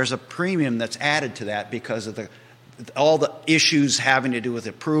Charlottesville, but there's a premium that's added to that because of all the issues having to do with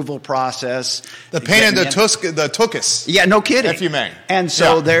the approval process. The pain in the tuchus. Yeah, no kidding. If you may. And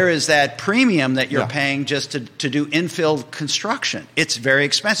so there is that premium that you're paying just to do infill construction. It's very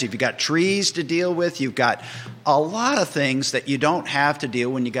expensive. You've got trees to deal with. You've got a lot of things that you don't have to deal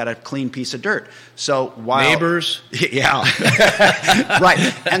when you got a clean piece of dirt. So while neighbors. Yeah.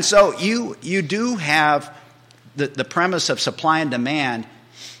 Right. And so you do have the premise of supply and demand,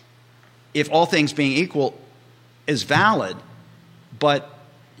 if all things being equal, is valid, but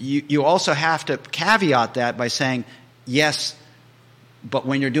you also have to caveat that by saying, yes, but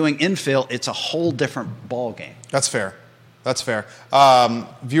when you're doing infill, it's a whole different ballgame. That's fair. That's fair.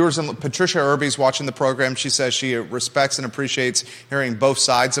 Viewers, and Patricia Irby's watching the program. She says she respects and appreciates hearing both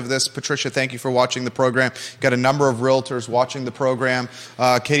sides of this. Patricia, thank you for watching the program. Got a number of realtors watching the program.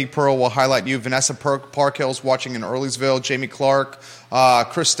 Katie Pearl will highlight you. Vanessa Parkhill's watching in Earlysville. Jamie Clark.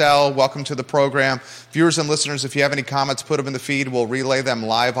 Christelle, welcome to the program. Viewers and listeners, if you have any comments, put them in the feed. We'll relay them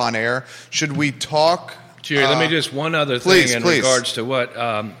live on air. Should we talk? Jerry, let me just one other thing in regards to what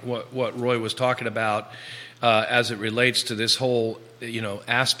Roy was talking about. As it relates to this whole,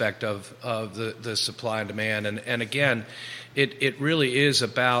 aspect of the supply and demand, and again, it really is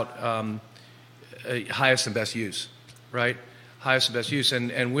about highest and best use, right? Highest and best use,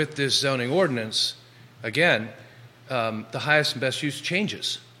 and with this zoning ordinance, again, the highest and best use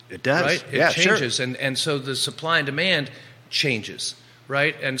changes. It does, right? It changes, sure. and so the supply and demand changes.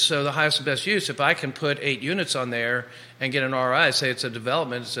 Right, and so the highest and best use, if I can put 8 units on there and get an RI, say it's a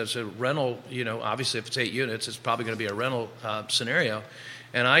development, it's a rental, obviously if it's 8 units, it's probably going to be a rental scenario.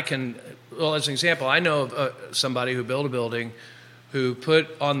 And I can, well, as an example, I know of somebody who built a building who put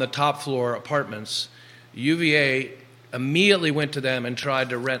on the top floor apartments. UVA immediately went to them and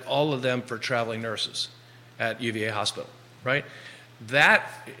tried to rent all of them for traveling nurses at UVA Hospital, right? That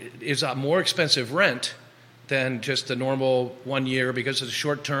is a more expensive rent than just the normal 1 year because it's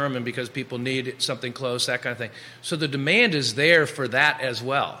short term and because people need something close, that kind of thing. So the demand is there for that as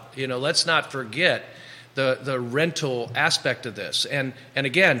well. Let's not forget the rental aspect of this. And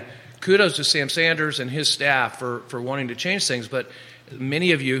again, kudos to Sam Sanders and his staff for wanting to change things. But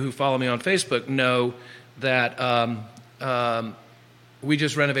many of you who follow me on Facebook know that we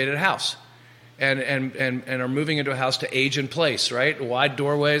just renovated a house. And are moving into a house to age in place, right? Wide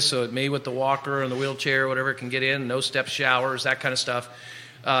doorways, so me with the walker and the wheelchair, whatever, can get in, no step showers, that kind of stuff.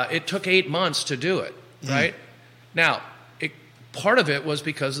 It took 8 months to do it, right? Now, part of it was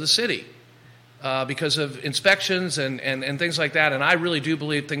because of the city, because of inspections and things like that, and I really do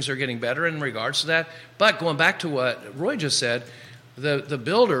believe things are getting better in regards to that. But going back to what Roy just said, the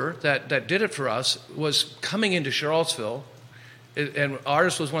builder that did it for us was coming into Charlottesville, and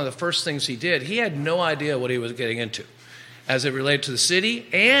ours was one of the first things he did. He had no idea what he was getting into as it related to the city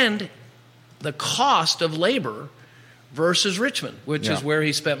and the cost of labor versus Richmond, which is where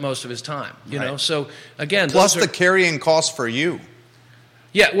he spent most of his time. You know, so again, plus the carrying cost for you.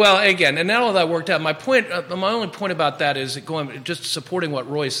 Yeah, well, again, and now all that worked out. My only point about that is just supporting what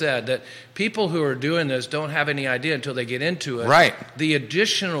Roy said, that people who are doing this don't have any idea until they get into it. Right. The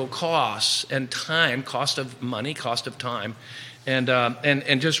additional costs and time, cost of money, cost of time. And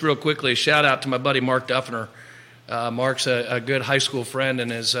just real quickly, shout out to my buddy Mark Duffner. Mark's a good high school friend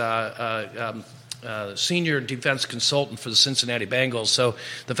and is senior defense consultant for the Cincinnati Bengals. So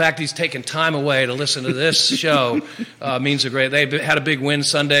the fact he's taken time away to listen to this show means a great. They had a big win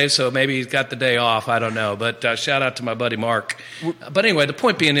Sunday, so maybe he's got the day off. I don't know, but shout out to my buddy Mark. But anyway, the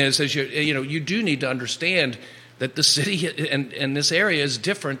point being is you do need to understand that the city and this area is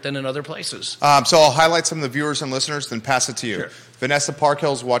different than in other places. So I'll highlight some of the viewers and listeners, then pass it to you. Sure. Vanessa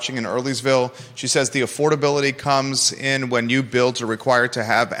Parkhill's watching in Earlysville. She says the affordability comes in when new builds are required to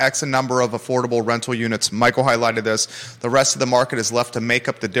have X number of affordable rental units. Michael highlighted this. The rest of the market is left to make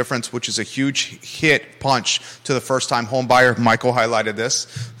up the difference, which is a huge hit punch to the first-time home buyer. Michael highlighted this.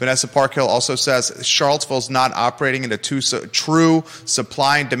 Vanessa Parkhill also says Charlottesville's not operating in a true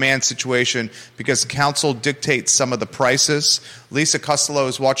supply and demand situation because council dictates some of the prices. Lisa Costello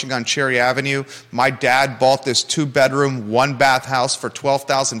is watching on Cherry Avenue. My dad bought this 2-bedroom, 1-bath house for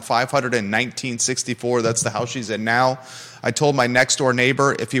 $12,500 in 1964. That's the house she's in now. I told my next-door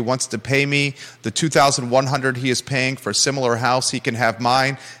neighbor if he wants to pay me the $2,100 he is paying for a similar house, he can have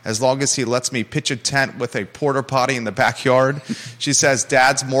mine as long as he lets me pitch a tent with a porta potty in the backyard. She says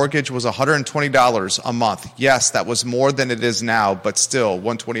Dad's mortgage was $120 a month. Yes, that was more than it is now, but still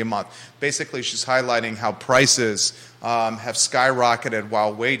 $120 a month. Basically, she's highlighting how prices have skyrocketed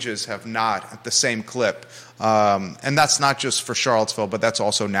while wages have not at the same clip. And that's not just for Charlottesville, but that's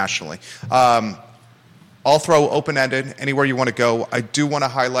also nationally. I'll throw open-ended anywhere you want to go. I do want to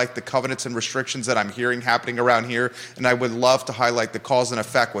highlight the covenants and restrictions that I'm hearing happening around here, and I would love to highlight the cause and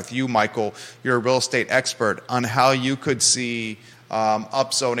effect with you, Michael. You're a real estate expert on how you could see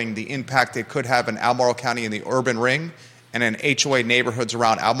upzoning, the impact it could have in Albemarle County in the urban ring and in HOA neighborhoods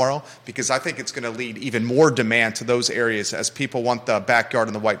around Albemarle, because I think it's going to lead even more demand to those areas as people want the backyard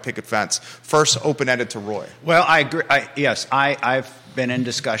and the white picket fence. First, open-ended to Roy. Well, I agree. I've been in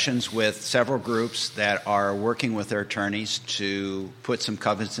discussions with several groups that are working with their attorneys to put some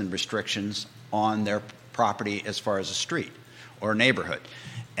covenants and restrictions on their property as far as a street or a neighborhood.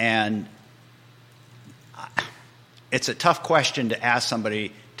 And it's a tough question to ask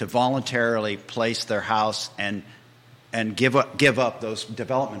somebody to voluntarily place their house and give up those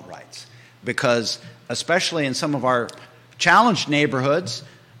development rights, because especially in some of our challenged neighborhoods,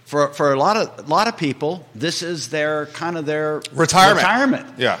 for a lot of people, this is their retirement.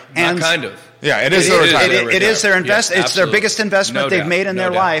 Yeah, and not kind of. Yeah, it is their retirement. It is their investment. Yes, it's their biggest investment they've made in their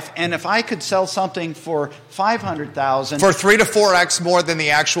doubt. life. And if I could sell something for $500,000 for 3 to 4x more than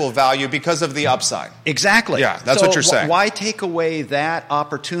the actual value because of the upside. Exactly. Yeah, that's what you're saying. Why take away that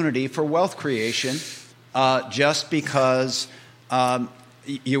opportunity for wealth creation just because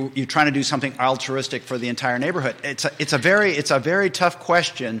you're trying to do something altruistic for the entire neighborhood? It's a very tough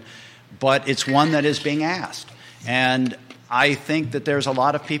question, but it's one that is being asked. And I think that there's a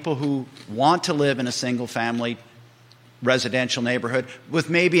lot of people who want to live in a single-family residential neighborhood with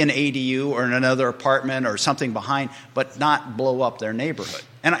maybe an ADU or another apartment or something behind, but not blow up their neighborhood.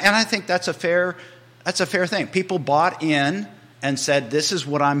 And I think that's a fair thing. People bought in and said, "This is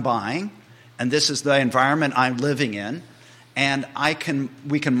what I'm buying, and this is the environment I'm living in, and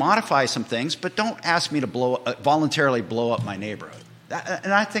we can modify some things, but don't ask me to voluntarily blow up my neighborhood."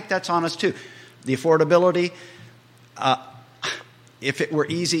 And I think that's honest too. The affordability. If it were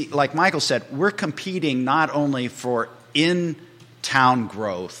easy, like Michael said, we're competing not only for in-town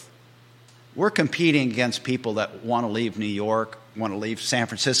growth, we're competing against people that want to leave New York, want to leave San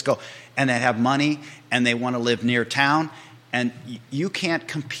Francisco, and that have money, and they want to live near town, and you can't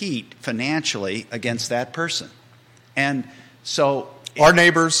compete financially against that person. And so our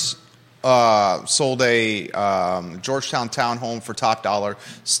neighbors sold a Georgetown townhome for top dollar,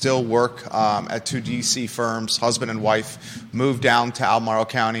 still work at 2 D.C. firms, husband and wife, moved down to Albemarle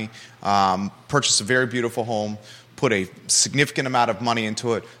County, purchased a very beautiful home, put a significant amount of money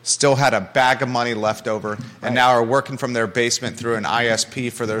into it, still had a bag of money left over, and now are working from their basement through an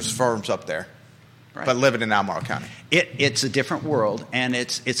ISP for their firms up there, but living in Albemarle County. It's a different world, and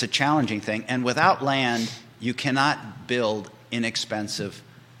it's a challenging thing. And without land, you cannot build inexpensive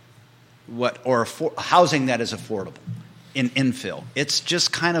housing that is affordable in infill. It's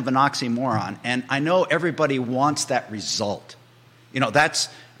just kind of an oxymoron. And I know everybody wants that result. That's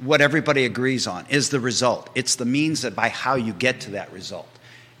what everybody agrees on is the result. It's the means by how you get to that result.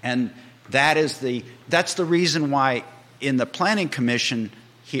 And that's the reason why in the Planning Commission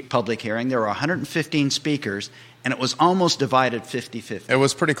public hearing, there were 115 speakers, and it was almost divided 50-50. It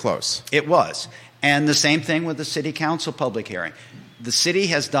was pretty close. It was. And the same thing with the City Council public hearing. The city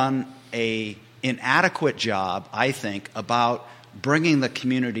has done an inadequate job, I think, about bringing the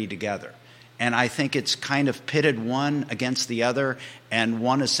community together. And I think it's kind of pitted one against the other, and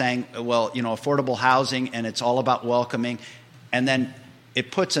one is saying, well, affordable housing, and it's all about welcoming. And then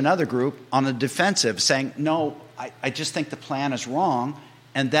it puts another group on the defensive saying, no, I just think the plan is wrong,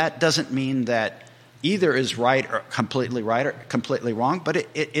 and that doesn't mean that either is right or completely wrong, but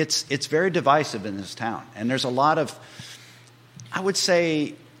it's very divisive in this town. And there's a lot of, I would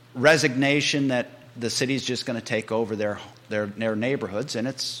say, resignation that the city's just going to take over their neighborhoods, and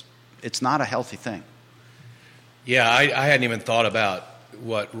it's not a healthy thing. Yeah, I hadn't even thought about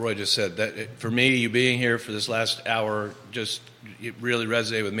what Roy just said. That for me, you being here for this last hour, it really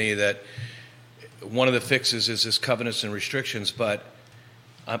resonated with me that one of the fixes is this covenants and restrictions, but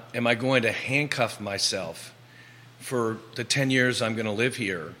am I going to handcuff myself for the 10 years I'm going to live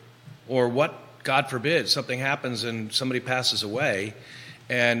here? Or what, God forbid, something happens and somebody passes away,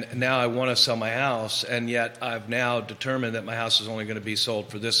 and now I want to sell my house, and yet I've now determined that my house is only going to be sold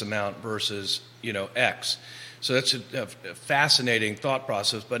for this amount versus, X. So that's a fascinating thought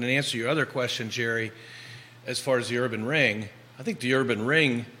process. But in answer to your other question, Jerry, as far as the urban ring, I think the urban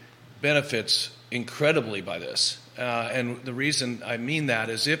ring benefits incredibly by this. And the reason I mean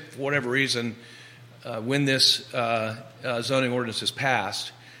that is if, for whatever reason, when this zoning ordinance is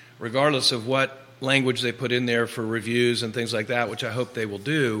passed, regardless of what language they put in there for reviews and things like that, which I hope they will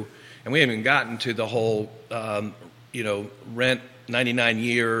do, and we haven't even gotten to the whole, rent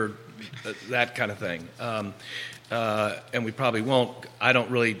 99-year, that kind of thing. And we probably won't. I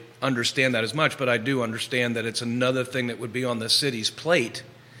don't really understand that as much, but I do understand that it's another thing that would be on the city's plate.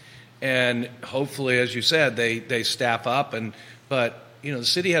 And hopefully, as you said, they staff up. But the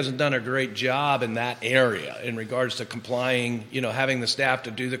city hasn't done a great job in that area in regards to complying, having the staff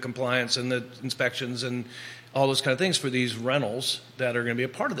to do the compliance and the inspections and all those kind of things for these rentals that are going to be a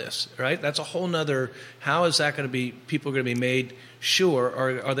part of this, right? That's a whole nother, how is that going to be, people are going to be made sure,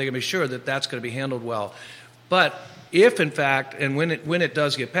 or are they going to be sure that that's going to be handled well? But if, in fact, and when it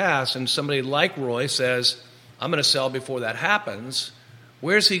does get passed and somebody like Roy says, I'm going to sell before that happens,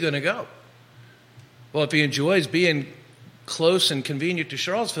 where's he going to go? Well, if he enjoys being close and convenient to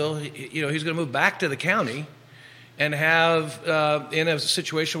Charlottesville, he's going to move back to the county and have in a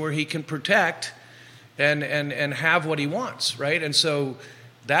situation where he can protect and have what he wants, right? And so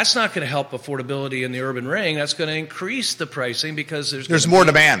that's not going to help affordability in the urban ring. That's going to increase the pricing because there's more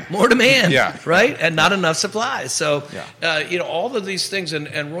demand. More demand, yeah, right? And not enough supply. So, all of these things,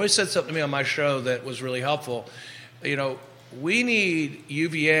 and Roy said something to me on my show that was really helpful. We need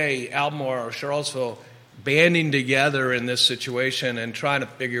UVA, Albemarle, Charlottesville banding together in this situation and trying to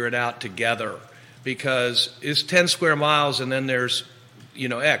figure it out together, because it's 10 square miles and then there's,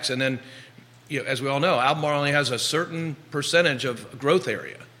 X. And then, as we all know, Albemarle only has a certain percentage of growth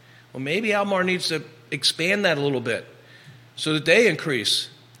area. Well, maybe Albemarle needs to expand that a little bit so that they increase,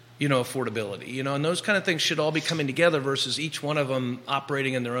 affordability. And those kind of things should all be coming together versus each one of them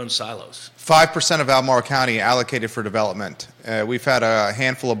operating in their own silos. 5% of Albemarle County allocated for development. We've had a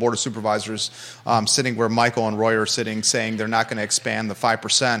handful of Board of Supervisors sitting where Michael and Roy are sitting, saying they're not going to expand the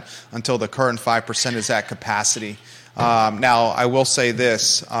 5% until the current 5% is at capacity. Now, I will say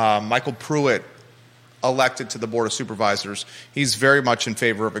this. Michael Pruitt, elected to the Board of Supervisors, he's very much in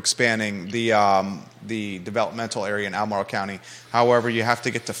favor of expanding the developmental area in Albemarle County. However, you have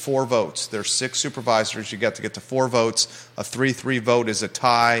to get to 4 votes. There's 6 supervisors. You got to get to 4 votes. A 3-3 vote is a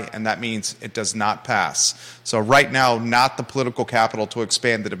tie, and that means it does not pass. So right now, not the political capital to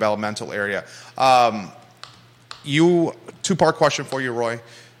expand the developmental area. Two-part question for you, Roy.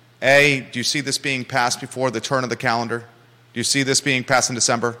 A, do you see this being passed before the turn of the calendar? Do you see this being passed in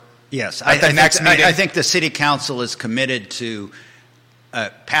December? Yes. I think the City Council is committed to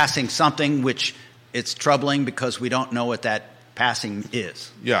passing something, which it's troubling because we don't know what that passing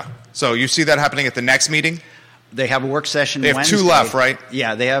is. Yeah. So you see that happening at the next meeting? They have a work session They have Wednesday. 2 left, right?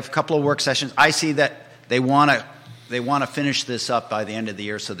 Yeah, they have a couple of work sessions. I see that they want to finish this up by the end of the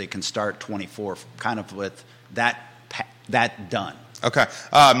year so they can start 24 kind of with that done. Okay.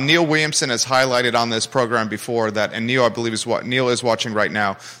 Neil Williamson has highlighted on this program before that, and Neil, I believe, Neil is watching right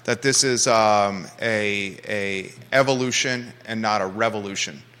now, that this is a evolution and not a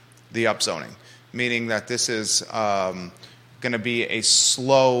revolution, the upzoning, meaning that this is going to be a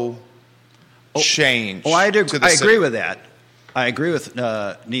slow change. I agree with that. I agree with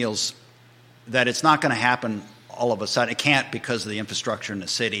Neil's that it's not going to happen all of a sudden. It can't because of the infrastructure in the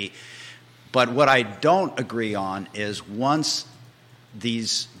city. But what I don't agree on is once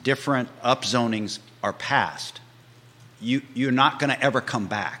these different upzonings are passed, you're not going to ever come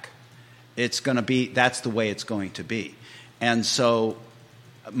back. It's going to be, that's the way it's going to be. And so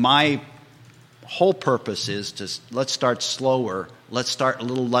my whole purpose is to let's start slower, let's start a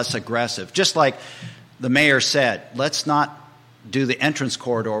little less aggressive. Just like the mayor said, let's not do the entrance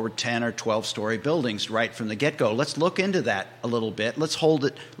corridor with 10 or 12-story buildings right from the get-go. Let's look into that a little bit. Let's hold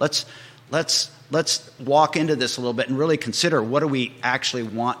it. Let's walk into this a little bit and really consider what do we actually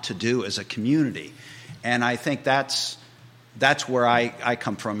want to do as a community. And I think that's where I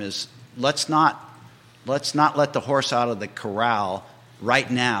come from is let's not let the horse out of the corral right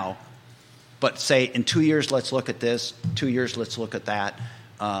now, but say in 2 years let's look at this, 2 years let's look at that,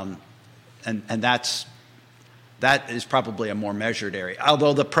 and That is probably a more measured area.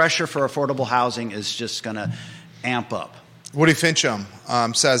 Although the pressure for affordable housing is just going to amp up. Woody Fincham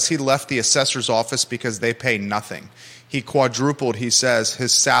says he left the assessor's office because they pay nothing. He quadrupled, he says,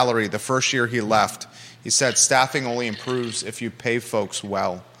 his salary the first year he left. He said staffing only improves if you pay folks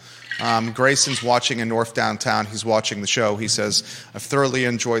well. Grayson's watching in North Downtown. He's watching the show. He says, I've thoroughly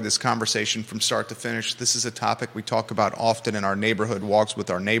enjoyed this conversation from start to finish. This is a topic we talk about often in our neighborhood walks with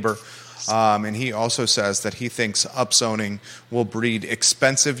our neighbor. And he also says that he thinks upzoning will breed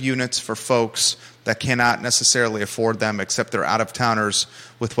expensive units for folks that cannot necessarily afford them, except they're out-of-towners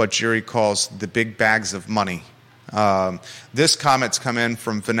with what Jerry calls the big bags of money. This comment's come in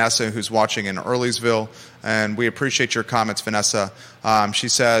from Vanessa, who's watching in Earlysville, and we appreciate your comments, Vanessa. She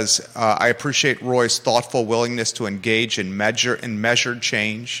says, I appreciate Roy's thoughtful willingness to engage in measured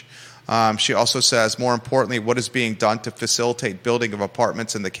change. She also says, more importantly, what is being done to facilitate building of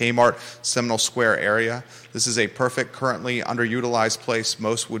apartments in the Kmart Seminole Square area? This is a perfect, currently underutilized place.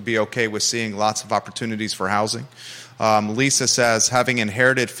 Most would be okay with seeing lots of opportunities for housing. Lisa says, having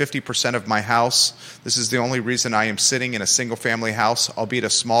inherited 50% of my house, this is the only reason I am sitting in a single-family house, albeit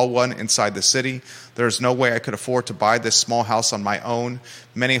a small one inside the city. There is no way I could afford to buy this small house on my own.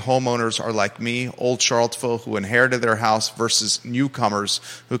 Many homeowners are like me, old Charlottesville, who inherited their house versus newcomers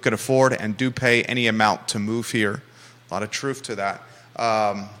who could afford and do pay any amount to move here. A lot of truth to that.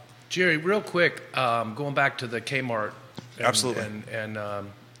 Jerry, real quick, going back to the Kmart Absolutely. and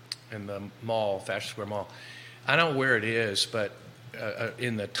the mall, Fashion Square Mall. I don't know where it is, but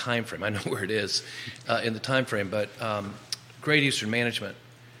in the time frame, I know where it is in the time frame. But Great Eastern Management,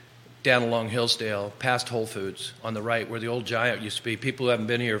 down along Hillsdale, past Whole Foods, on the right, where the old Giant used to be. People who haven't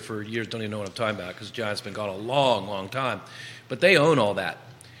been here for years don't even know what I'm talking about because Giant's been gone a long, long time. But they own all that.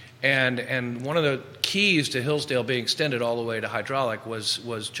 And one of the keys to Hillsdale being extended all the way to hydraulic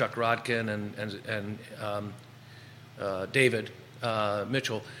was Chuck Rodkin and David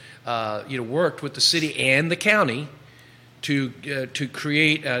Mitchell. Worked with the city and the county to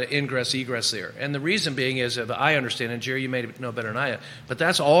create ingress egress there, and the reason being is, that I understand, and Jerry, you may know better than I, but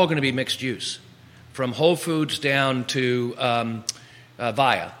that's all going to be mixed use, from Whole Foods down to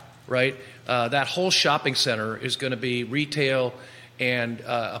Via, right? That whole shopping center is going to be retail and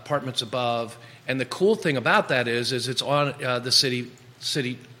apartments above, and the cool thing about that is it's on the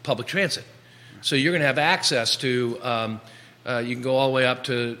city public transit, so you're going to have access to. You can go all the way up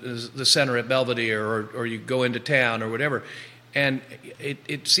to the center at Belvedere, or you go into town or whatever. And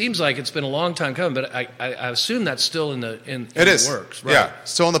it seems like it's been a long time coming, but I assume that's still in the works. Right? Yeah,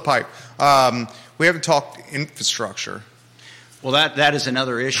 still in the pipe. We haven't talked infrastructure. Well, that is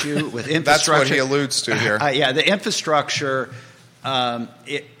another issue with infrastructure. That's what he alludes to here. The infrastructure,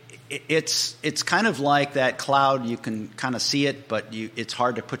 it's kind of like that cloud. You can kind of see it, but it's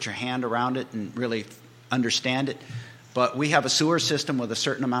hard to put your hand around it and really understand it. But we have a sewer system with a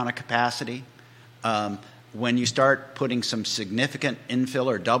certain amount of capacity. When you start putting some significant infill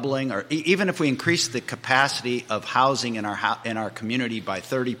or doubling, or even if we increase the capacity of housing in our community by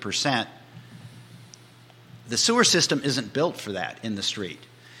 30%, the sewer system isn't built for that in the street.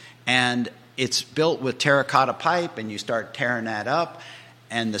 And it's built with terracotta pipe, and you start tearing that up,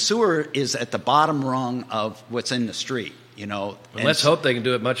 and the sewer is at the bottom rung of what's in the street. Well, let's hope they can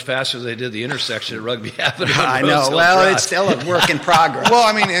do it much faster than they did the intersection at Rugby Avenue. I know. Well, it's still a work in progress. Well,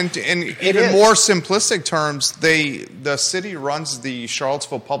 I mean, in even more simplistic terms, the city runs the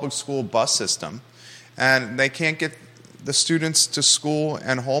Charlottesville public school bus system, and they can't get the students to school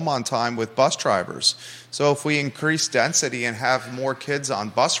and home on time with bus drivers. So if we increase density and have more kids on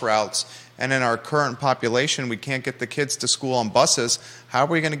bus routes, and in our current population, we can't get the kids to school on buses, how are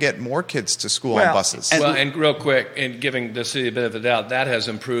we going to get more kids to school on buses? And real quick, in giving the city a bit of the doubt, that has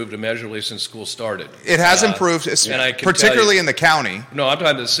improved immeasurably since school started. It has improved, particularly in the county. No, I'm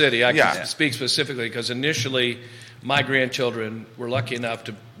talking to the city. I can speak specifically because initially my grandchildren were lucky enough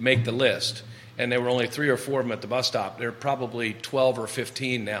to make the list, and there were only 3 or 4 of them at the bus stop. There are probably 12 or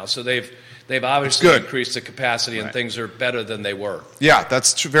 15 now, so they've obviously increased the capacity, and things are better than they were. Yeah,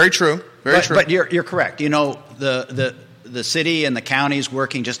 that's very true. Very true. But you're correct. The city and the county is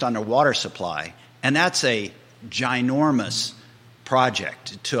working just on their water supply, and that's a ginormous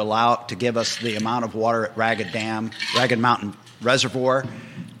project to give us the amount of water at Ragged Mountain Reservoir.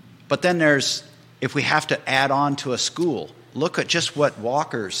 But then if we have to add on to a school, look at just what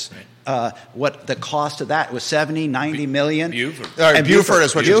Walker's. What the cost of that was, 70, 90 million. Buford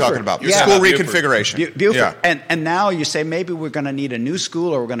is what you're talking about. School reconfiguration. Buford. And now you say maybe we're going to need a new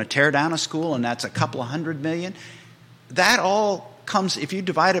school, or we're going to tear down a school, and that's a couple of $100 million. That all comes, if you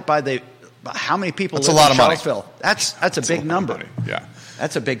divide it by how many people live in Charlottesville, that's a big number. Yeah.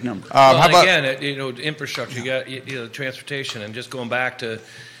 That's a big number. How about, again, infrastructure, you got transportation, and just going back to,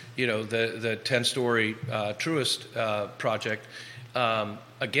 the 10-story Truist project.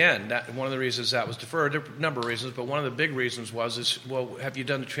 Again, one of the reasons that was deferred, there are a number of reasons, but one of the big reasons have you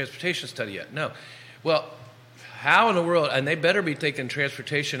done the transportation study yet? No. Well, how in the world, and they better be thinking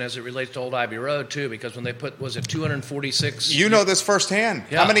transportation as it relates to Old Ivy Road, too, because when they put, was it 246? You know this firsthand.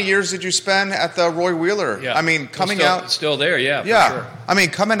 Yeah. How many years did you spend at the Roy Wheeler? Yeah. I mean, out. Still there, yeah, Yeah. for sure. I mean,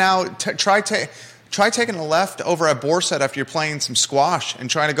 coming out, try taking a left over at Borset after you're playing some squash and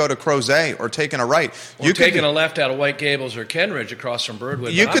trying to go to Crozet, or taking a right. Or taking a left out of White Gables or Kenridge across from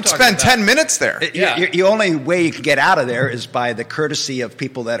Birdwood. You could spend 10 minutes there. The only way you can get out of there is by the courtesy of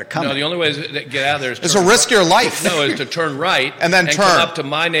people that are coming. No, the only way to get out of there is to risk your life. No, is to turn right and then turn come up to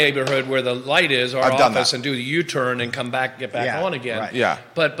my neighborhood where the light is, our office, and do the U-turn and come back, get back on again. Right. Yeah.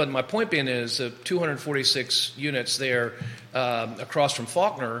 But my point being is 246 units there across from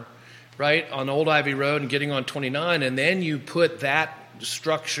Faulkner, right, on Old Ivy Road and getting on 29, and then you put that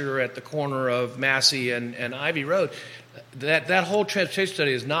structure at the corner of Massey and Ivy Road. That whole transportation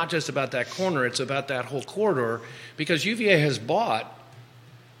study is not just about that corner, it's about that whole corridor, because UVA has bought,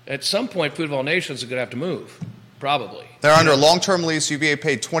 at some point, Food of All Nations is going to have to move, probably. They're under a long-term lease. UVA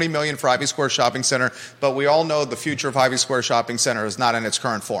paid $20 million for Ivy Square Shopping Center, but we all know the future of Ivy Square Shopping Center is not in its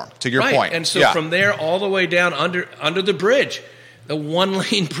current form, to your point. And so from there all the way down under the bridge, the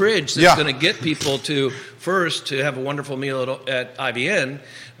one-lane bridge that's going to get people to, first, to have a wonderful meal at IVN,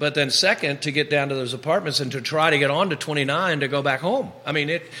 but then second, to get down to those apartments and to try to get on to 29 to go back home. I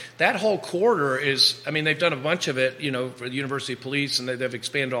mean, that whole corridor is, I mean, they've done a bunch of it, for the University of Police, and they've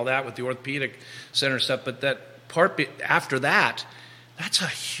expanded all that with the orthopedic center and stuff, but that part after that, that's a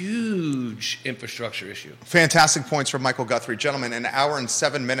huge infrastructure issue. Fantastic points from Michael Guthrie. Gentlemen, an hour and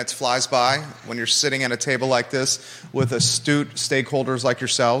 7 minutes flies by when you're sitting at a table like this with astute stakeholders like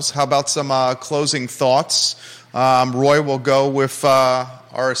yourselves. How about some closing thoughts? Roy will go with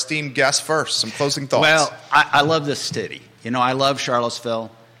our esteemed guest first. Some closing thoughts. Well, I love this city. I love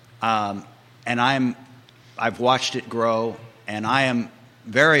Charlottesville, and I've watched it grow, and I am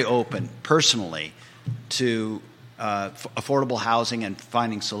very open personally to affordable housing and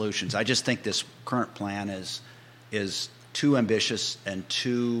finding solutions. I just think this current plan is too ambitious and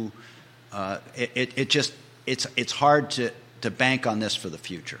too. It's hard to bank on this for the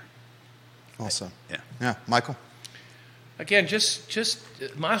future. Also, yeah, Michael. Again, just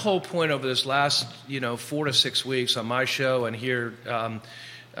my whole point over this last 4 to 6 weeks on my show and here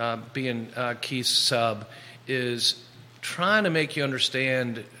being Keith's sub is trying to make you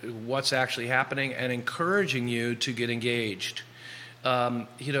understand what's actually happening and encouraging you to get engaged.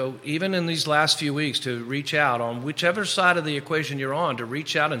 Even in these last few weeks, to reach out on whichever side of the equation you're on, to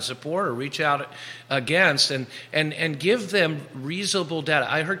reach out and support or reach out against and give them reasonable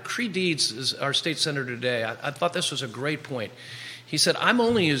data. I heard Cree Deeds, our state senator today. I thought this was a great point. He said, I'm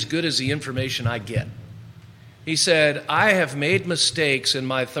only as good as the information I get. He said, I have made mistakes in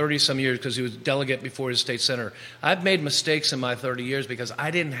my 30-some years, because he was delegate before his state senator. I've made mistakes in my 30 years because I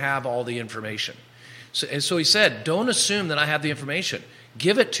didn't have all the information. So he said, don't assume that I have the information.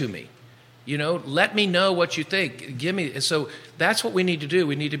 Give it to me. Let me know what you think. Give me. So that's what we need to do.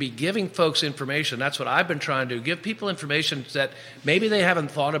 We need to be giving folks information. That's what I've been trying to do. Give people information that maybe they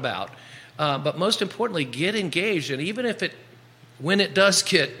haven't thought about. But most importantly, get engaged. And even when it does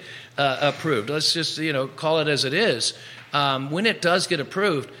get approved, let's just call it as it is. When it does get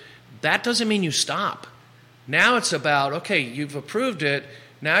approved, that doesn't mean you stop. Now it's about, okay, you've approved it.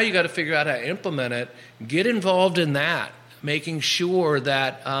 Now you got to figure out how to implement it. Get involved in that, making sure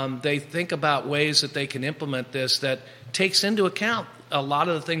that they think about ways that they can implement this that takes into account a lot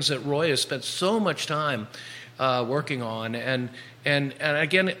of the things that Roy has spent so much time working on. And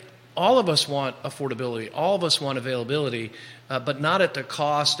again, all of us want affordability. All of us want availability, but not at the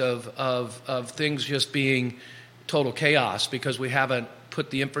cost of things just being total chaos because we haven't put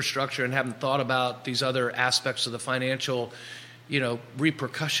the infrastructure and haven't thought about these other aspects of the financial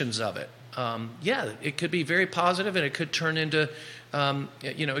repercussions of it. It could be very positive and it could turn into,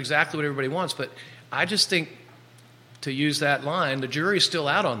 exactly what everybody wants. But I just think, to use that line, the jury's still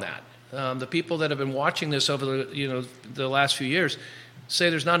out on that. The people that have been watching this over the last few years say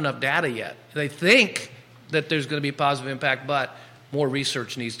there's not enough data yet. They think that there's going to be positive impact, but more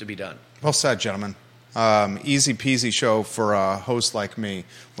research needs to be done. Well said, gentlemen. Easy peasy show for a host like me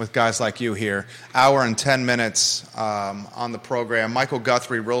with guys like you here. Hour and 10 minutes on the program. Michael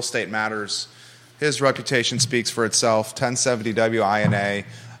Guthrie, Real Estate Matters. His reputation speaks for itself. 1070 WINA.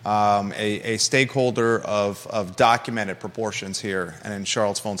 a stakeholder of documented proportions here and in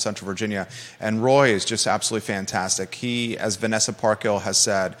Charlottesville and Central Virginia. And Roy is just absolutely fantastic. He, as Vanessa Parkhill has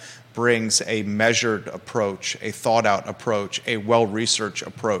said, brings a measured approach, a thought-out approach, a well-researched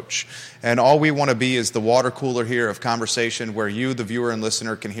approach. And all we want to be is the water cooler here of conversation where you, the viewer and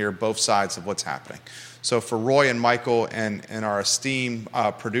listener, can hear both sides of what's happening. So for Roy and Michael and our esteemed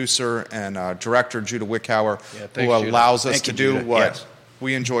producer and director, Judah Wickhauer, who allows us to do what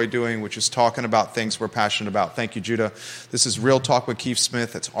we enjoy doing, which is talking about things we're passionate about. Thank you, Judah. This is Real Talk with Keith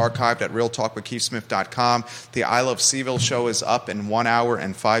Smith. It's archived at realtalkwithkeithsmith.com. The I Love CVille show is up in 1 hour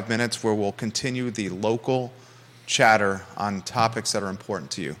and 5 minutes, where we'll continue the local chatter on topics that are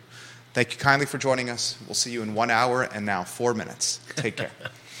important to you. Thank you kindly for joining us. We'll see you in 1 hour and now 4 minutes. Take care.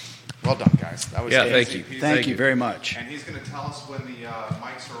 Well done, guys. That was thank you. Thank you very much. And he's going to tell us when the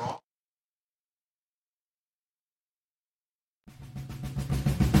mics are off.